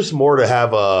it's just more to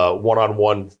have a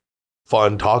one-on-one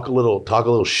fun, talk a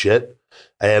little shit,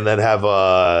 and then have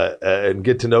and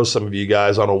get to know some of you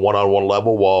guys on a one-on-one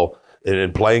level while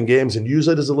in playing games, and use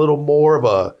it as a little more of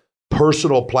a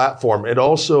personal platform. And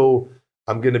also,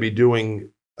 I'm going to be doing,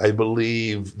 I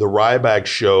believe, the Ryback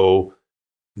Show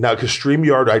now, because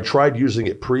StreamYard, I tried using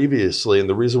it previously, and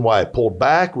the reason why I pulled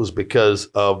back was because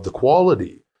of the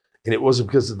quality, and it wasn't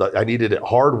because I needed it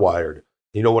hardwired.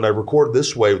 You know, when I record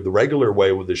this way, the regular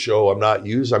way with the show, I'm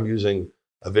using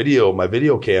my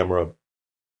video camera.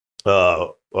 I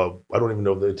don't even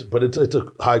know but it's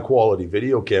a high quality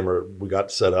video camera we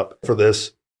got set up for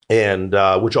this, and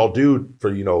which I'll do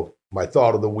for, my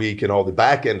thought of the week and all the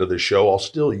back end of the show. I'll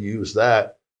still use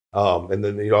that. And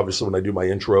then, obviously when I do my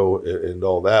intro and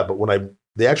all that, but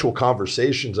the actual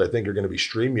conversations, I think, are going to be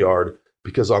StreamYard,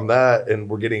 because on that, and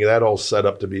we're getting that all set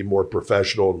up to be more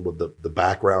professional with the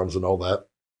backgrounds and all that,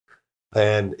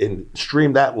 and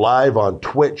stream that live on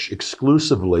Twitch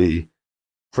exclusively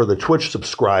for the Twitch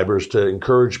subscribers, to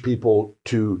encourage people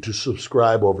to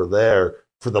subscribe over there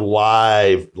for the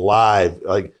live,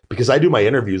 like, because I do my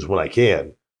interviews when I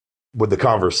can with the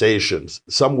conversations.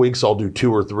 Some weeks I'll do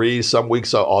 2 or 3. Some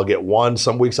weeks I'll get 1.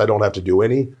 Some weeks I don't have to do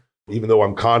any, even though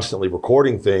I'm constantly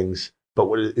recording things. But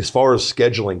as far as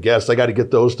scheduling guests, I got to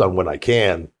get those done when I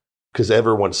can, because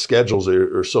everyone's schedules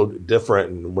are so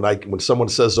different. And when someone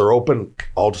says they're open,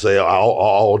 I'll say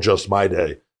I'll adjust my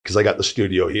day, because I got the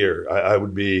studio here.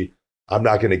 I'm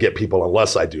not going to get people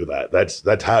unless I do that.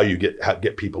 That's how you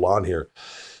get people on here.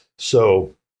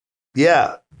 So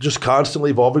yeah, just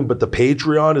constantly evolving. But the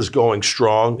Patreon is going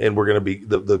strong, and we're going to be,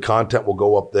 the content will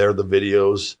go up there, the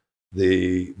videos,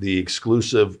 the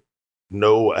exclusive,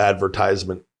 no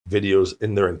advertisement videos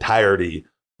in their entirety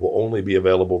will only be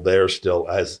available there still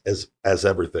as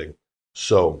everything.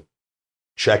 So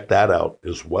check that out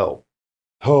as well.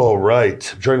 All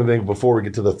right. I'm trying to think before we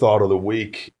get to the thought of the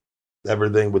week,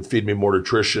 everything with Feed Me More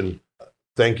Nutrition.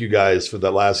 Thank you guys for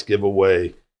that last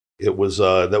giveaway. It was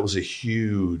that was a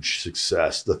huge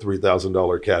success, the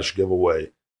 $3,000 cash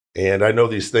giveaway. And I know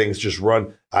these things just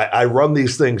run. I run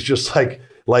these things just like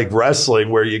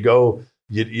wrestling, where you go,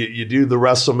 you do the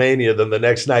WrestleMania, then the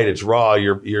next night it's Raw.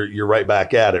 You're right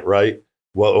back at it, right?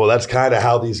 Well, that's kind of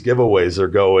how these giveaways are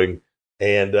going.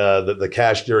 And the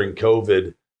cash during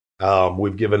COVID,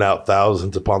 we've given out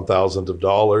thousands upon thousands of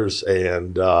dollars.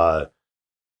 And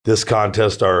this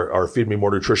contest, our Feed Me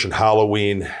More Nutrition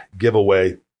Halloween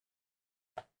giveaway,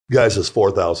 guys, is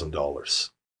 $4,000.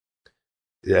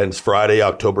 It ends Friday,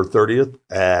 October 30th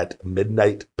at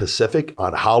midnight Pacific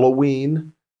on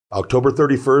Halloween. October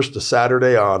 31st to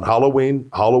Saturday on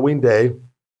Halloween Day,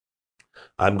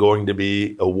 I'm going to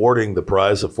be awarding the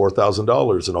prize of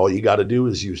 $4,000. And all you got to do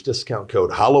is use discount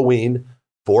code Halloween4000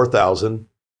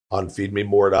 on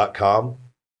feedmemore.com,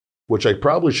 which I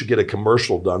probably should get a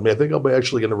commercial done. I think I'm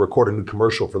actually going to record a new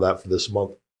commercial for this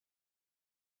month.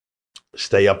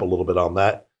 Stay up a little bit on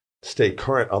that. Stay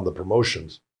current on the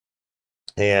promotions.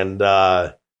 And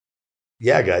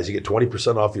yeah, guys, you get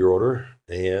 20% off your order,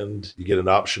 and you get an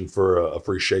option for a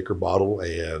free shaker bottle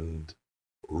and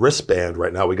wristband.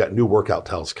 Right now, we got new workout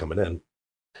towels coming in.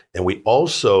 And we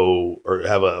also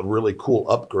have a really cool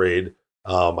upgrade.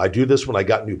 I do this when I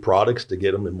got new products to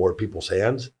get them in more people's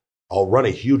hands. I'll run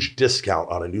a huge discount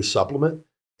on a new supplement.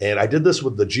 And I did this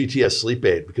with the GTS Sleep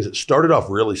Aid because it started off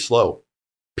really slow.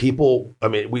 People,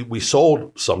 we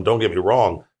sold some, don't get me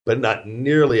wrong, but not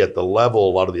nearly at the level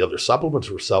a lot of the other supplements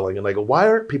were selling. And I go, why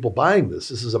aren't people buying this?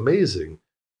 This is amazing.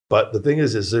 But the thing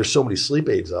is there's so many sleep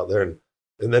aids out there.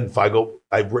 And then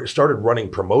I started running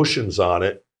promotions on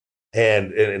it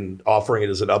and offering it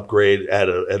as an upgrade at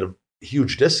a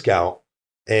huge discount.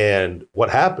 And what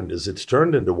happened is it's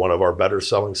turned into one of our better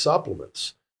selling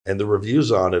supplements. And the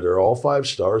reviews on it are all 5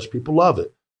 stars. People love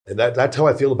it. And that's how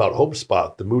I feel about Hope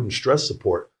Spot, the mood and stress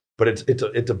support. But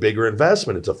it's a bigger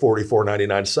investment. It's a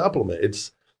 $44.99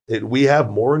 supplement. We have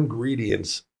more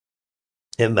ingredients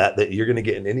in that you're going to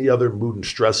get in any other mood and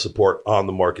stress support on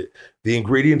the market. The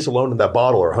ingredients alone in that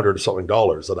bottle are $100 something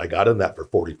that I got in that for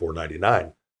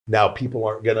 $44.99. Now people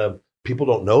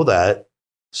don't know that.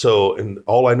 So, and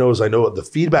all I know is the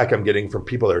feedback I'm getting from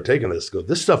people that are taking this go,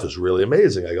 this stuff is really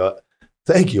amazing. I go,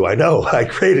 thank you. I know I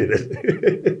created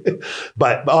it,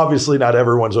 but obviously not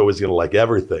everyone's always going to like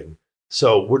everything.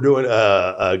 So we're doing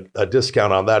a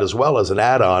discount on that as well as an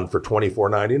add-on for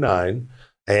 $24.99.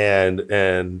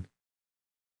 And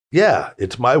yeah,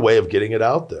 it's my way of getting it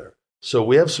out there. So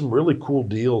we have some really cool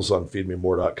deals on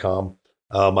feedmemore.com.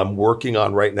 I'm working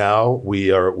on right now.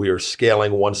 We are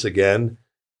scaling once again.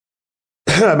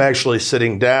 I'm actually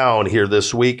sitting down here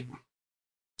this week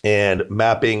and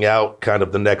mapping out kind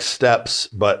of the next steps,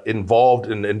 but involved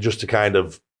in just to kind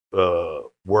of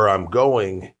where I'm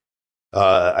going.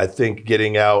 I think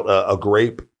getting out a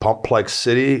grape Pumplex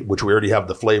City, which we already have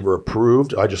the flavor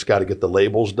approved. I just got to get the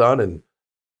labels done and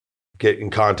get in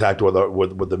contact with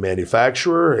the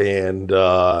manufacturer and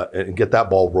get that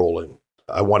ball rolling.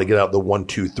 I want to get out the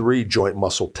 1-2-3 joint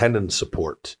muscle tendon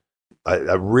support. I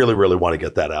really, really want to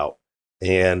get that out.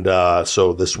 And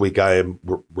so this week I am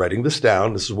writing this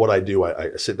down. This is what I do.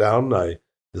 I sit down and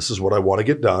this is what I want to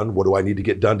get done. What do I need to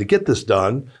get done to get this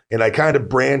done? And I kind of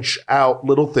branch out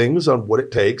little things on what it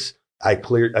takes. I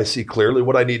see clearly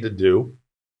what I need to do.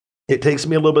 It takes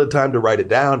me a little bit of time to write it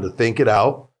down, to think it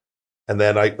out. And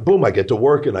then I get to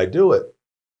work and I do it.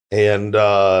 And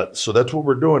so that's what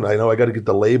we're doing. I know I got to get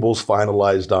the labels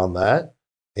finalized on that,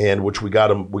 and which we got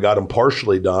them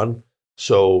partially done.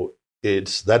 So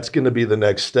that's going to be the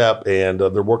next step. And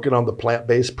they're working on the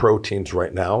plant-based proteins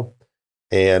right now.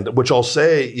 And which I'll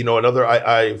say,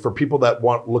 I for people that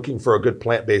looking for a good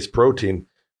plant-based protein,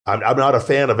 I'm not a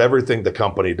fan of everything the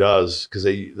company does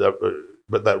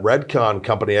but that Redcon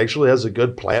company actually has a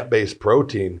good plant-based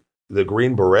protein, the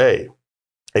Green Beret,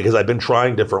 because I've been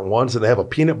trying different ones and they have a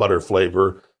peanut butter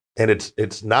flavor and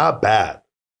it's not bad.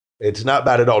 It's not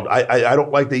bad at all. I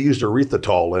don't like they used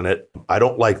erythritol in it. I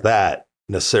don't like that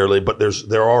necessarily, but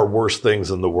there are worse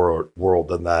things in the world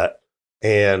than that.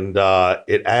 And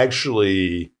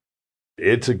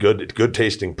it's a good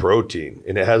tasting protein,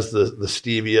 and it has the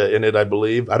stevia in it, I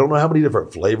believe. I don't know how many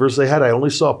different flavors they had. I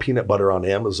only saw peanut butter on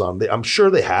Amazon. I'm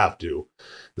sure they have to.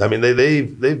 I mean,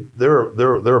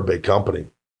 they're a big company,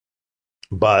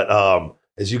 but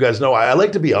as you guys know, I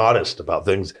like to be honest about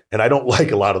things, and I don't like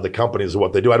a lot of the companies and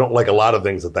what they do. I don't like a lot of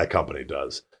things that company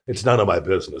does. It's none of my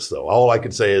business, though. All I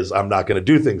can say is I'm not going to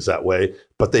do things that way,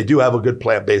 but they do have a good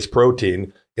plant-based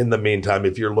protein. In the meantime,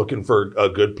 if you're looking for a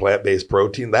good plant-based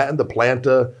protein, that and the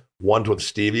Planta ones with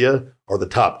stevia are the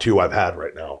top two I've had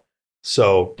right now.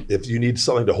 So if you need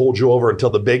something to hold you over until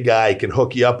the big guy can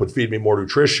hook you up with Feed Me More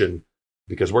Nutrition,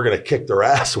 because we're going to kick their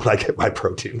ass when I get my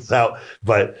proteins out.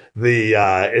 But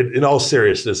in all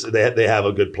seriousness, they have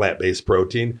a good plant-based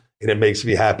protein, and it makes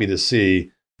me happy to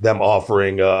see them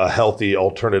offering a healthy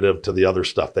alternative to the other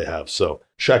stuff they have. So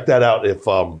check that out if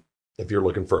you're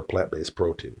looking for a plant-based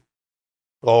protein.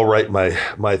 All right,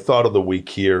 my thought of the week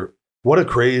here. What a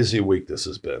crazy week this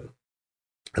has been.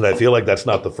 And I feel like that's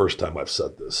not the first time I've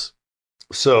said this.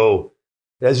 So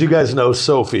as you guys know,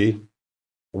 Sophie,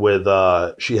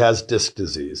 she has disc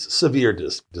disease, severe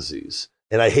disc disease.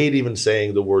 And I hate even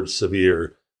saying the word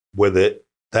severe with it.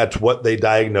 That's what they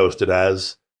diagnosed it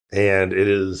as. And it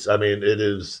is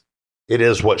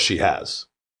what she has.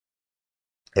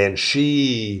 And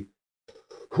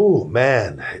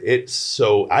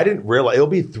I didn't realize it'll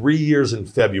be 3 years in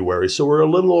February. So we're a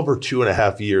little over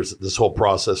 2.5 years that this whole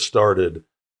process started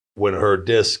when her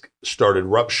disc started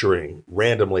rupturing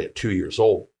randomly at 2 years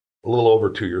old, a little over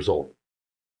 2 years old.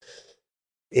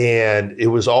 And it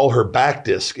was all her back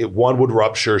disc. One would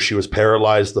rupture. She was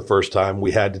paralyzed the first time.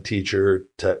 We had to teach her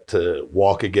to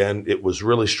walk again. It was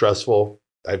really stressful.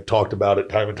 I've talked about it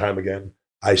time and time again.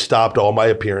 I stopped all my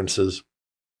appearances,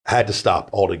 had to stop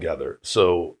altogether.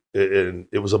 So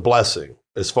it was a blessing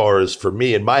as far as for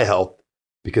me and my health,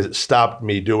 because it stopped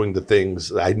me doing the things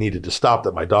that I needed to stop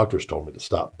that my doctors told me to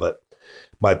stop. But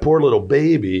my poor little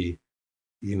baby,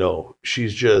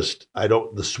 she's just,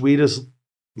 the sweetest,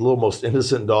 little most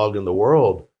innocent dog in the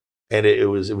world. And it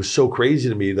was so crazy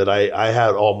to me that I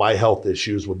had all my health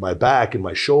issues with my back and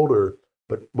my shoulder,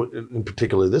 but in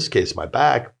particular this case, my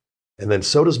back. And then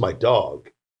so does my dog.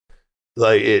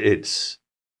 Like it's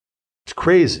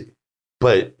crazy,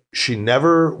 but she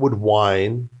never would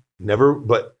whine,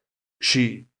 but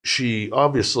she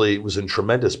obviously was in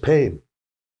tremendous pain.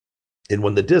 And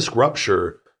when the disc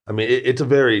rupture, I mean, it's a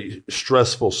very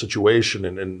stressful situation.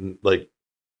 And like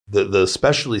the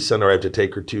specialty center I have to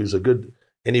take her to is a good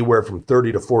anywhere from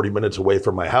 30 to 40 minutes away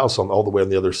from my house all the way on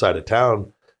the other side of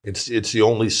town. It's the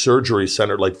only surgery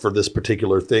center like for this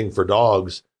particular thing for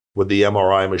dogs with the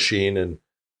MRI machine. And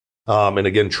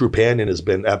again, Trupanion has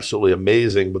been absolutely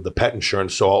amazing with the pet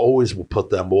insurance. So I always will put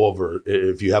them over.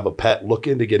 If you have a pet, look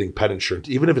into getting pet insurance,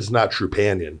 even if it's not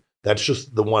Trupanion. That's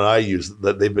just the one I use.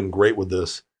 That they've been great with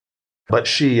this. But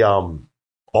she,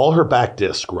 All her back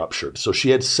disc ruptured. So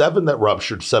she had 7 that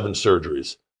ruptured, 7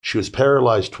 surgeries. She was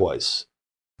paralyzed twice.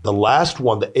 The last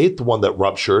one, the 8th one that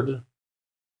ruptured,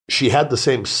 she had the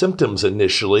same symptoms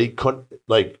initially,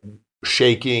 like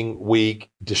shaking, weak,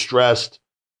 distressed.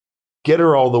 Get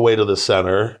her all the way to the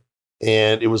center,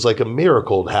 and it was like a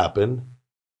miracle had happened.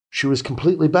 She was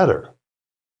completely better.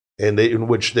 And in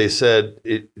which they said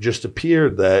it just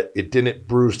appeared that it didn't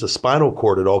bruise the spinal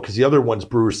cord at all, because the other ones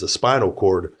bruised the spinal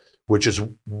cord, which is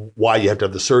why you have to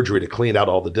have the surgery to clean out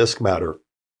all the disc matter.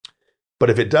 But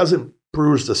if it doesn't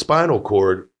bruise the spinal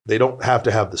cord, they don't have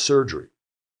to have the surgery.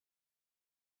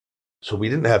 So we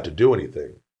didn't have to do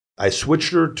anything. I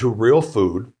switched her to real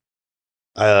food,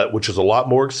 which is a lot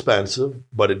more expensive,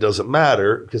 but it doesn't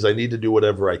matter because I need to do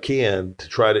whatever I can to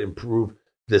try to improve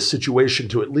this situation,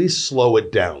 to at least slow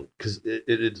it down. Because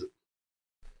it's,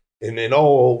 and in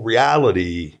all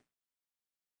reality,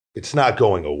 it's not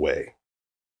going away.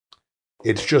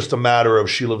 It's just a matter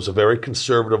of she lives a very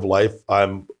conservative life.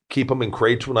 I'm keep them in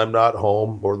crates when I'm not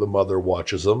home, or the mother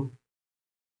watches them.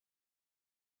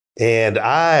 And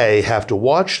I have to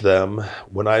watch them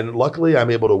when luckily I'm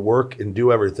able to work and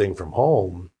do everything from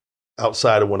home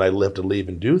outside of when I live to leave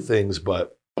and do things.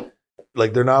 But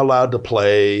like, they're not allowed to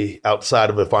play outside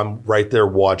of if I'm right there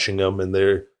watching them, and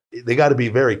they got to be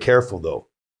very careful though.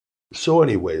 So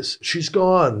anyways, she's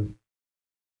gone.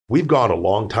 We've gone a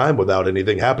long time without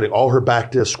anything happening. All her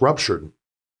back disc ruptured.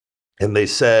 And they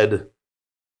said,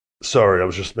 sorry, I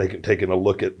was just taking a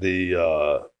look at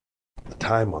the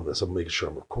time on this. I'm making sure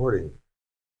I'm recording.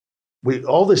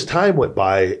 All this time went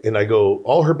by, and I go,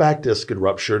 all her back disc had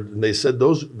ruptured. And they said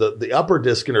the upper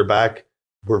disc in her back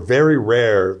were very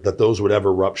rare that those would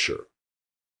ever rupture.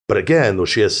 But again, though,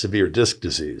 she has severe disc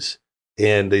disease.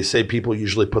 And they say people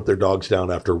usually put their dogs down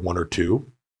after 1 or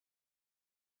 2.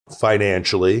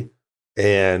 Financially,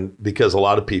 and because a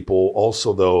lot of people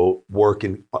also though work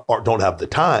and don't have the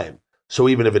time. So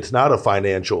even if it's not a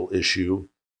financial issue,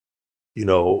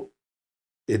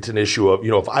 it's an issue of,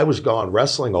 if I was gone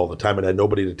wrestling all the time and had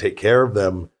nobody to take care of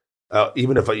them,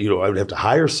 even if I would have to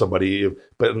hire somebody.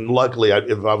 But luckily,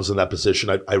 if I was in that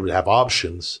position, I would have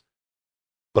options.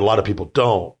 But a lot of people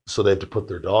don't, so they have to put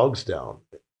their dogs down.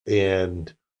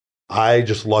 And I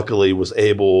just luckily was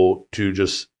able to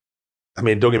just. I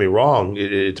mean, don't get me wrong,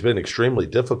 it's been extremely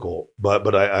difficult,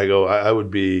 but I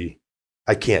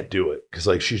can't do it because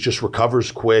like she just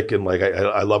recovers quick, and like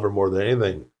I love her more than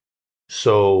anything.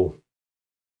 So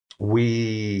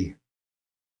the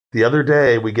other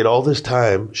day we get all this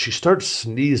time, she starts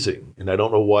sneezing, and I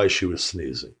don't know why she was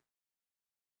sneezing,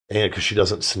 and because she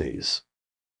doesn't sneeze,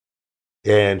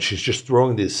 and she's just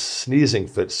throwing these sneezing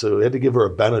fits. So we had to give her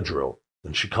a Benadryl,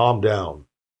 and she calmed down.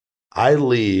 I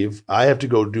leave. I have to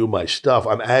go do my stuff.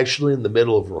 I'm actually in the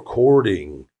middle of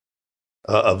recording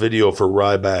a video for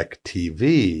Ryback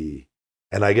TV,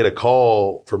 and I get a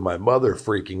call from my mother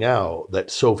freaking out that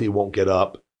Sophie won't get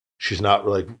up. She's not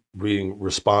like being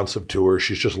responsive to her.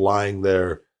 She's just lying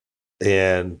there,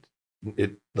 and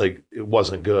it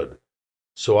wasn't good.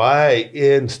 So I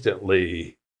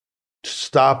instantly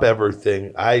stop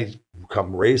everything. I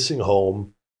come racing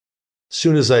home. As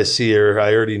soon as I see her,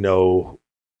 I already know.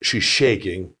 She's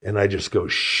shaking, and I just go,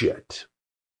 shit,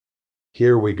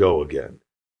 here we go again.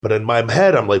 But in my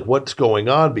head, I'm like, what's going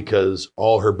on? Because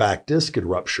all her back disc had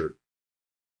ruptured,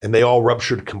 and they all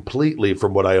ruptured completely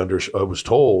from what I was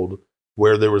told,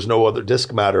 where there was no other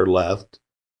disc matter left.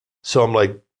 So I'm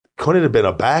like, couldn't it have been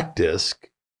a back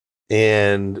disc?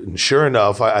 And sure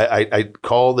enough, I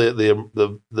call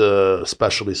the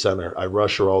specialty center. I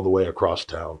rush her all the way across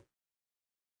town,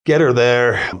 get her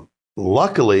there.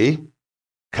 Luckily,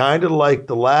 kind of like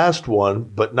the last one,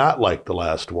 but not like the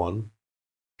last one,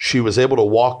 she was able to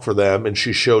walk for them, and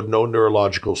she showed no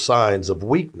neurological signs of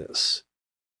weakness,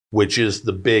 which is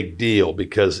the big deal,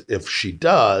 because if she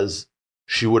does,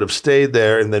 she would have stayed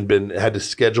there and then had to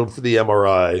schedule for the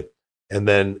MRI and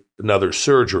then another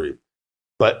surgery.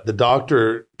 But the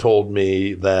doctor told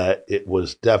me that it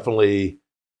was definitely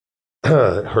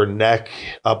her neck,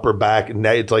 upper back,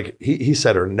 it's like he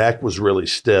said her neck was really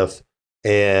stiff,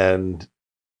 and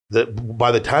that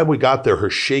by the time we got there, her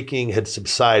shaking had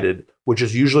subsided, which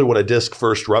is usually when a disc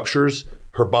first ruptures,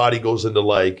 her body goes into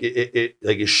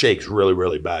it shakes really,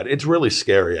 really bad. It's really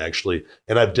scary, actually.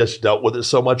 And I've just dealt with it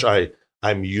so much.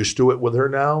 I'm used to it with her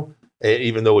now,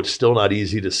 even though it's still not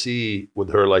easy to see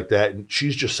with her like that. And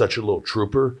she's just such a little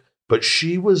trooper. But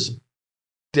she was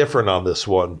different on this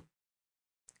one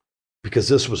because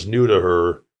this was new to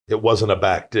her. It wasn't a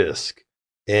back disc.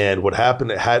 And what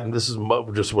happened, and this is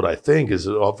just what I think, is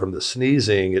from the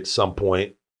sneezing at some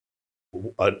point,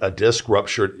 a disc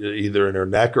ruptured either in her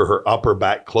neck or her upper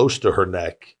back close to her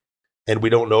neck. And we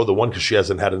don't know the one because she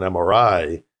hasn't had an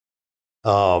MRI.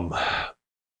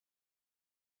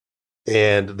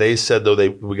 And they said, though,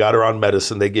 we got her on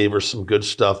medicine. They gave her some good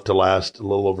stuff to last a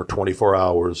little over 24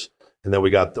 hours. And then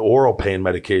we got the oral pain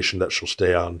medication that she'll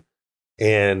stay on.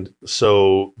 And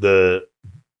so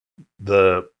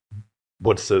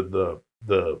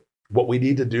what we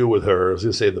need to do with her, I was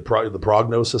going to say the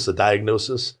prognosis, the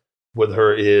diagnosis with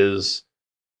her is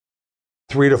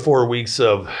 3 to 4 weeks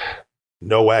of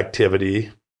no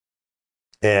activity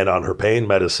and on her pain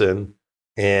medicine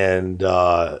and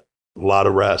a lot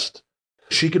of rest.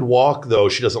 She can walk, though.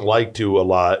 She doesn't like to a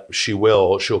lot. She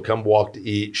will. She'll come walk to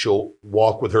eat. She'll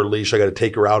walk with her leash. I got to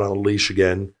take her out on a leash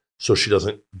again so she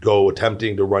doesn't go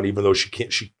attempting to run, even though she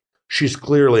can't. She's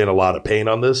clearly in a lot of pain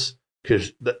on this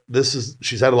because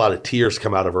she's had a lot of tears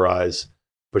come out of her eyes,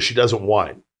 but she doesn't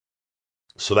whine.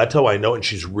 So that's how I know. And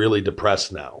she's really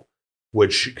depressed now,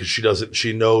 because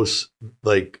she knows,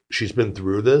 like, she's been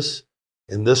through this.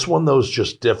 And this one, though, is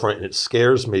just different. And it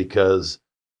scares me because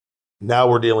now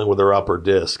we're dealing with her upper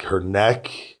disc, her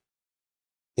neck,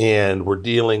 and we're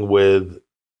dealing with,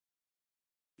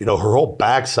 her whole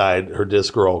backside, her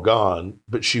discs are all gone.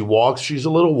 But she walks, she's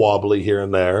a little wobbly here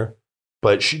and there,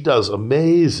 but she does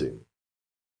amazing.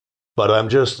 But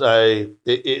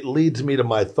it leads me to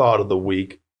my thought of the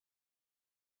week,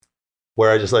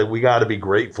 where I just we got to be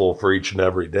grateful for each and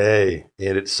every day.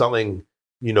 And it's something,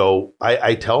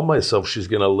 I tell myself she's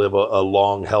going to live a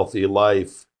long, healthy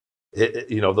life.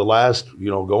 The last,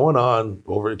 going on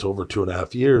it's over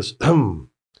 2.5 years.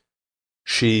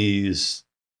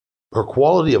 Her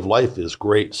quality of life is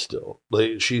great still.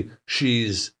 Like she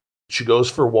goes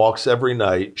for walks every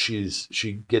night.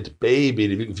 She gets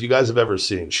babied. If you guys have ever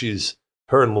seen,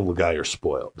 her and little guy are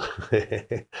spoiled.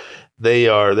 They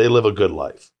live a good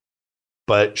life.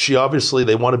 But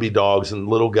they want to be dogs, and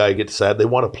little guy gets sad. They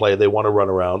want to play. They want to run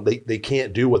around. They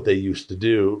can't do what they used to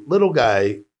do. Little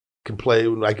guy can play.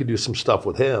 I could do some stuff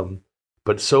with him.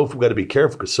 But Sophie, we've got to be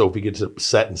careful because Sophie gets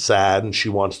upset and sad, and she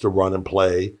wants to run and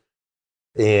play.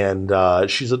 And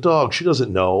she's a dog. She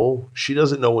doesn't know. She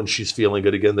doesn't know when she's feeling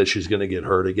good again that she's going to get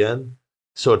hurt again.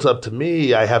 So it's up to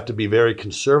me. I have to be very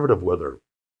conservative with her.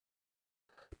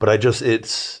 But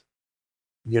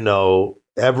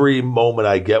every moment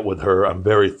I get with her, I'm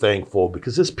very thankful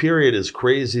because this period, as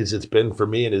crazy as it's been for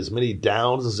me and as many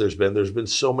downs as there's been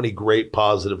so many great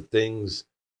positive things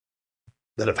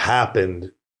that have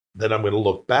happened that I'm going to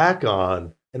look back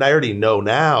on. And I already know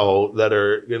now that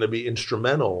are going to be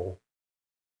instrumental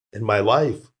in my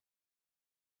life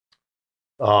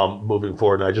moving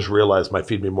forward. And I just realized my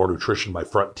Feed Me More Nutrition, my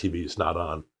front TV is not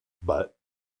on, but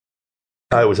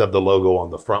I always have the logo on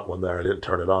the front one there. I didn't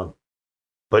turn it on.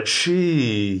 But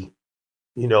she,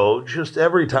 just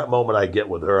every moment I get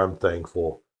with her, I'm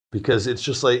thankful because it's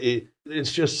just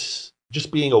it's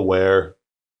just being aware.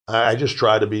 I just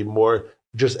try to be more,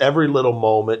 just every little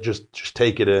moment, just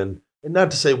take it in. And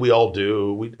not to say we all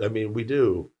do. We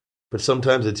do. But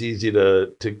sometimes it's easy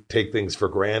to take things for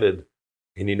granted.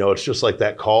 And, it's just like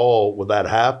that call when that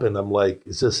happened. I'm like,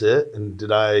 is this it? And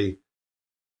did I,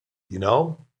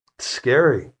 it's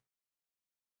scary.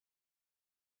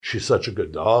 She's such a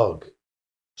good dog.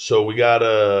 So we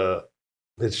gotta,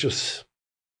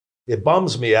 it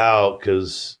bums me out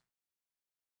because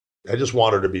I just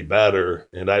want her to be better.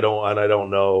 And I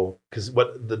don't know, because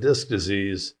what the disc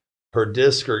disease, her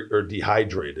discs are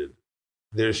dehydrated.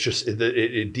 There's just,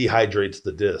 it dehydrates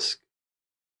the disc.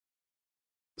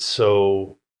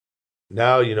 So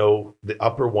now, the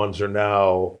upper ones are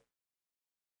now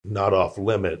not off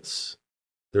limits.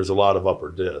 There's a lot of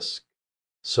upper disc.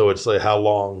 So it's like, how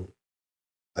long?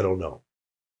 I don't know.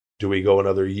 Do we go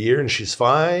another year and she's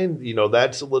fine?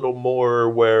 That's a little more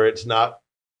where it's not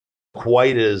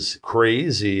quite as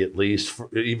crazy, at least,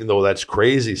 even though that's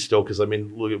crazy still. Because,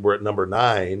 look, we're at number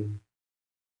 9.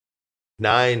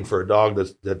 9 for a dog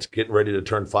that's getting ready to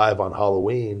turn 5 on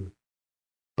Halloween.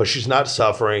 But she's not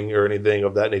suffering or anything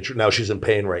of that nature. Now she's in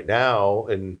pain right now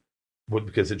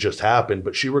because it just happened.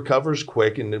 But she recovers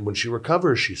quick. And then when she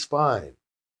recovers, she's fine.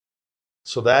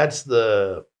 So it's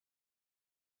a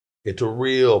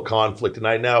real conflict.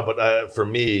 And for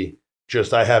me,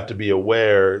 I have to be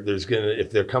aware if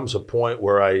there comes a point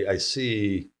where I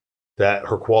see that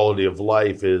her quality of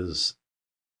life is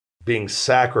being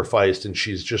sacrificed and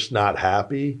she's just not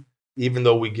happy, even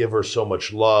though we give her so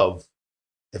much love.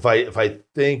 If I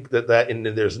think that and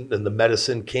the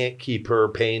medicine can't keep her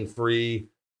pain free,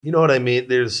 you know what I mean?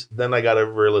 Then I got to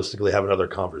realistically have another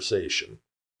conversation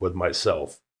with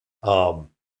myself. And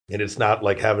it's not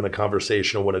like having a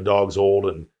conversation when a dog's old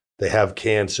and they have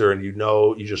cancer, and you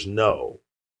just know,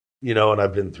 and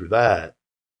I've been through that.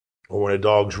 Or when a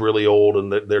dog's really old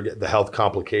and they're getting the health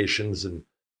complications, and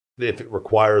if it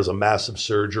requires a massive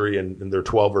surgery and they're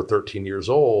 12 or 13 years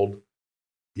old,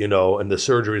 and the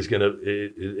surgery is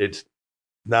it's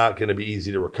not going to be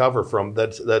easy to recover from.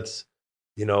 That's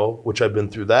which I've been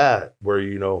through that, where,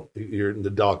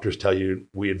 the doctors tell you,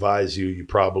 we advise you,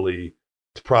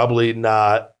 it's probably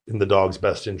not in the dog's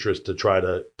best interest to try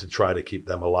to keep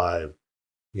them alive,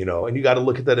 and you got to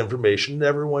look at that information.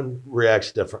 Everyone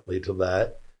reacts differently to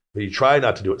that, but you try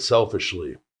not to do it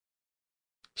selfishly.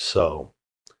 So,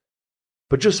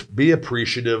 but just be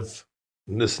appreciative.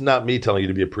 And this is not me telling you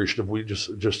to be appreciative. We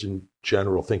just in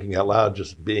general, thinking out loud,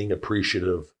 just being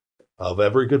appreciative of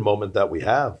every good moment that we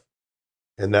have.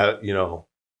 And that,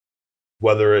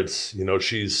 whether it's,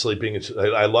 she's sleeping,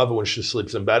 I love it when she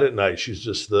sleeps in bed at night. She's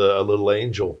just a little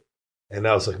angel. And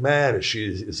I was like, man,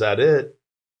 is that it?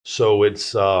 So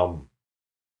it's an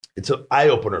eye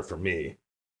opener for me,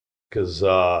 because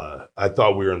I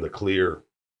thought we were in the clear,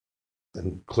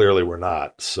 and clearly we're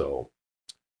not. So,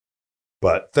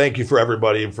 but thank you for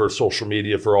everybody, for social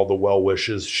media, for all the well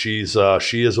wishes. She is a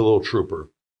little trooper,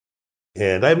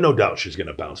 and I have no doubt she's going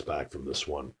to bounce back from this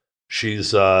one. She's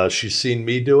seen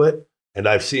me do it, and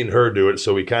I've seen her do it,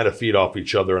 so we kind of feed off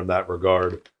each other in that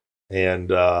regard.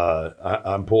 And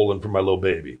I'm pulling for my little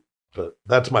baby. But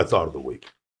that's my thought of the week.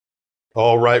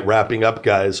 All right, wrapping up,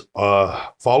 guys.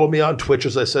 Follow me on Twitch.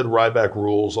 As I said, Ryback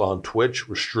Rules on Twitch.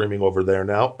 We're streaming over there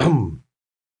now. You're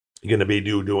going to be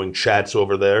doing chats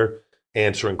over there,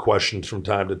 answering questions from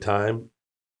time to time.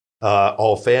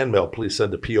 All fan mail, please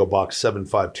send to P.O. Box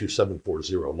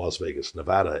 752740, Las Vegas,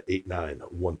 Nevada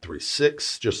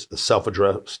 89136. Just a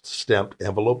self-addressed stamped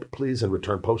envelope, please, and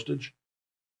return postage.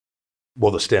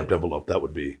 Well, the stamped envelope, that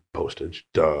would be postage.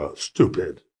 Duh,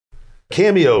 stupid.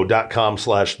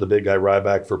 Cameo.com/The Big Guy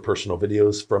Ryback for personal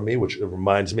videos from me, which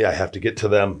reminds me I have to get to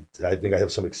them. I think I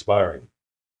have some expiring.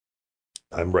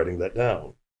 I'm writing that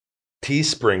down.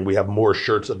 Teespring, we have more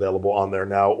shirts available on there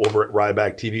now over at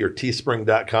Ryback TV or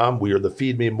teespring.com. We are the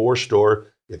Feed Me More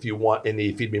store. If you want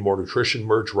any Feed Me More nutrition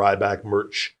merch, Ryback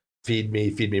merch, Feed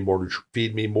Me More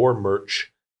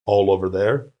merch, all over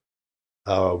there.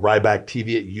 Ryback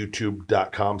TV at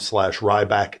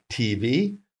youtube.com/Ryback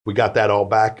TV. We got that all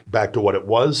back to what it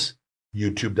was.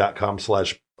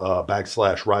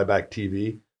 youtube.com/Ryback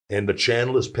TV. And the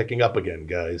channel is picking up again,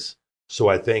 guys. So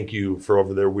I thank you for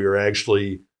over there.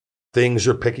 Things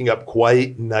are picking up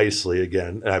quite nicely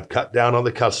again. And I've cut down on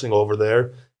the cussing over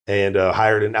there and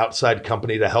hired an outside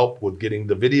company to help with getting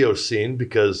the videos seen,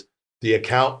 because the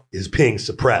account is being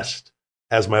suppressed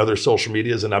as my other social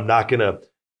medias. And I'm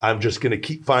just going to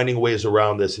keep finding ways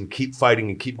around this and keep fighting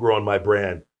and keep growing my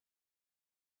brand.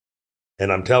 And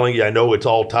I'm telling you, I know it's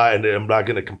all tied, and I'm not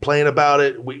going to complain about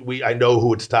it. I know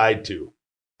who it's tied to.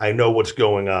 I know what's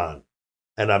going on.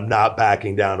 And I'm not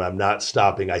backing down. I'm not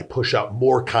stopping. I push out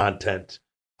more content.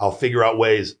 I'll figure out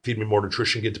ways. Feed Me More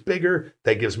Nutrition gets bigger.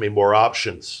 That gives me more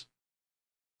options.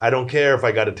 I don't care if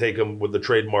I got to take them with the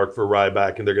trademark for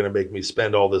Ryback and they're going to make me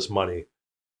spend all this money,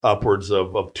 upwards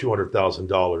of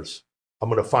 $200,000. I'm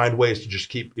going to find ways to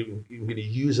just I'm going to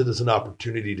use it as an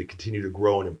opportunity to continue to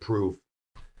grow and improve.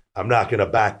 I'm not going to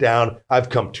back down. I've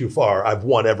come too far. I've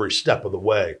won every step of the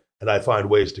way, and I find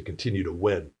ways to continue to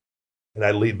win. And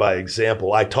I lead by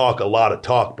example. I talk a lot of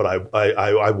talk, but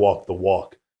I walk the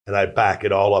walk, and I back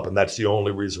it all up. And that's the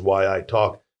only reason why I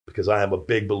talk, because I am a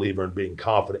big believer in being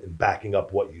confident and backing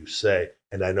up what you say.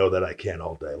 And I know that I can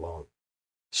all day long.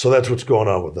 So that's what's going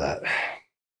on with that.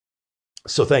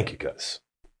 So thank you, guys.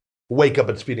 Wake Up,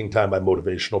 It's Feeding Time, my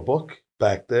motivational book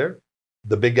back there.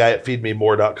 The Big Guy at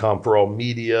feedmemore.com for all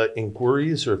media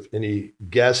inquiries, or if any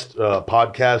guest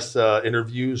podcast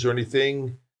interviews or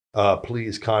anything,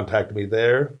 please contact me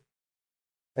there.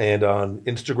 And on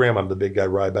Instagram, I'm the Big Guy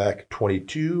Ryback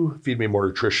 22. Feed Me More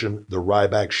Nutrition, The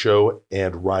Ryback Show,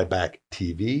 and Ryback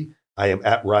TV. I am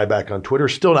at Ryback on Twitter.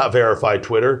 Still not verified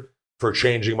Twitter for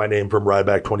changing my name from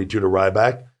Ryback 22 to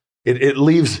Ryback. It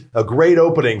leaves a great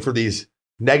opening for these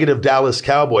negative Dallas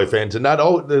Cowboy fans, and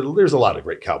there's a lot of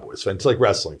great Cowboys fans, like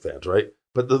wrestling fans, right?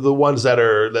 But the ones that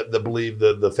believe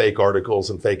the fake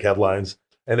articles and fake headlines,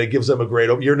 and it gives them a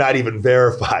great you're not even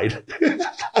verified.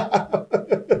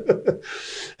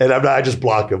 And I just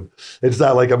block them. It's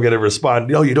not like I'm going to respond.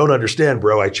 No, you don't understand,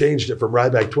 bro. I changed it from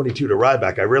Ryback 22 to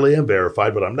Ryback. I really am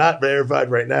verified, but I'm not verified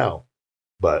right now.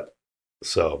 But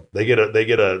so they get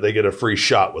a free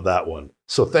shot with that one.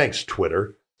 So thanks,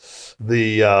 Twitter.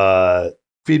 The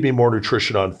Feed Me More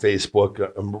Nutrition on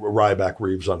Facebook, Ryback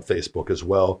Reeves on Facebook as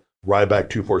well,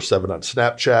 Ryback247 on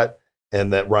Snapchat,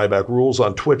 and that Ryback Rules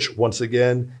on Twitch once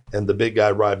again, and the big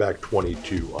guy Ryback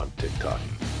 22 on TikTok.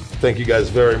 Thank you guys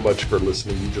very much for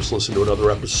listening. You just listened to another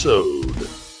episode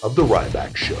of The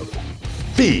Ryback Show.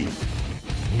 Feed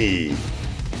me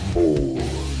more.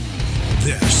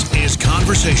 This is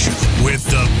Conversation with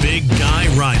the Big Guy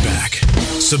Ryback.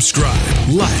 Subscribe,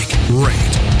 like,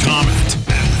 rate, comment,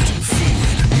 and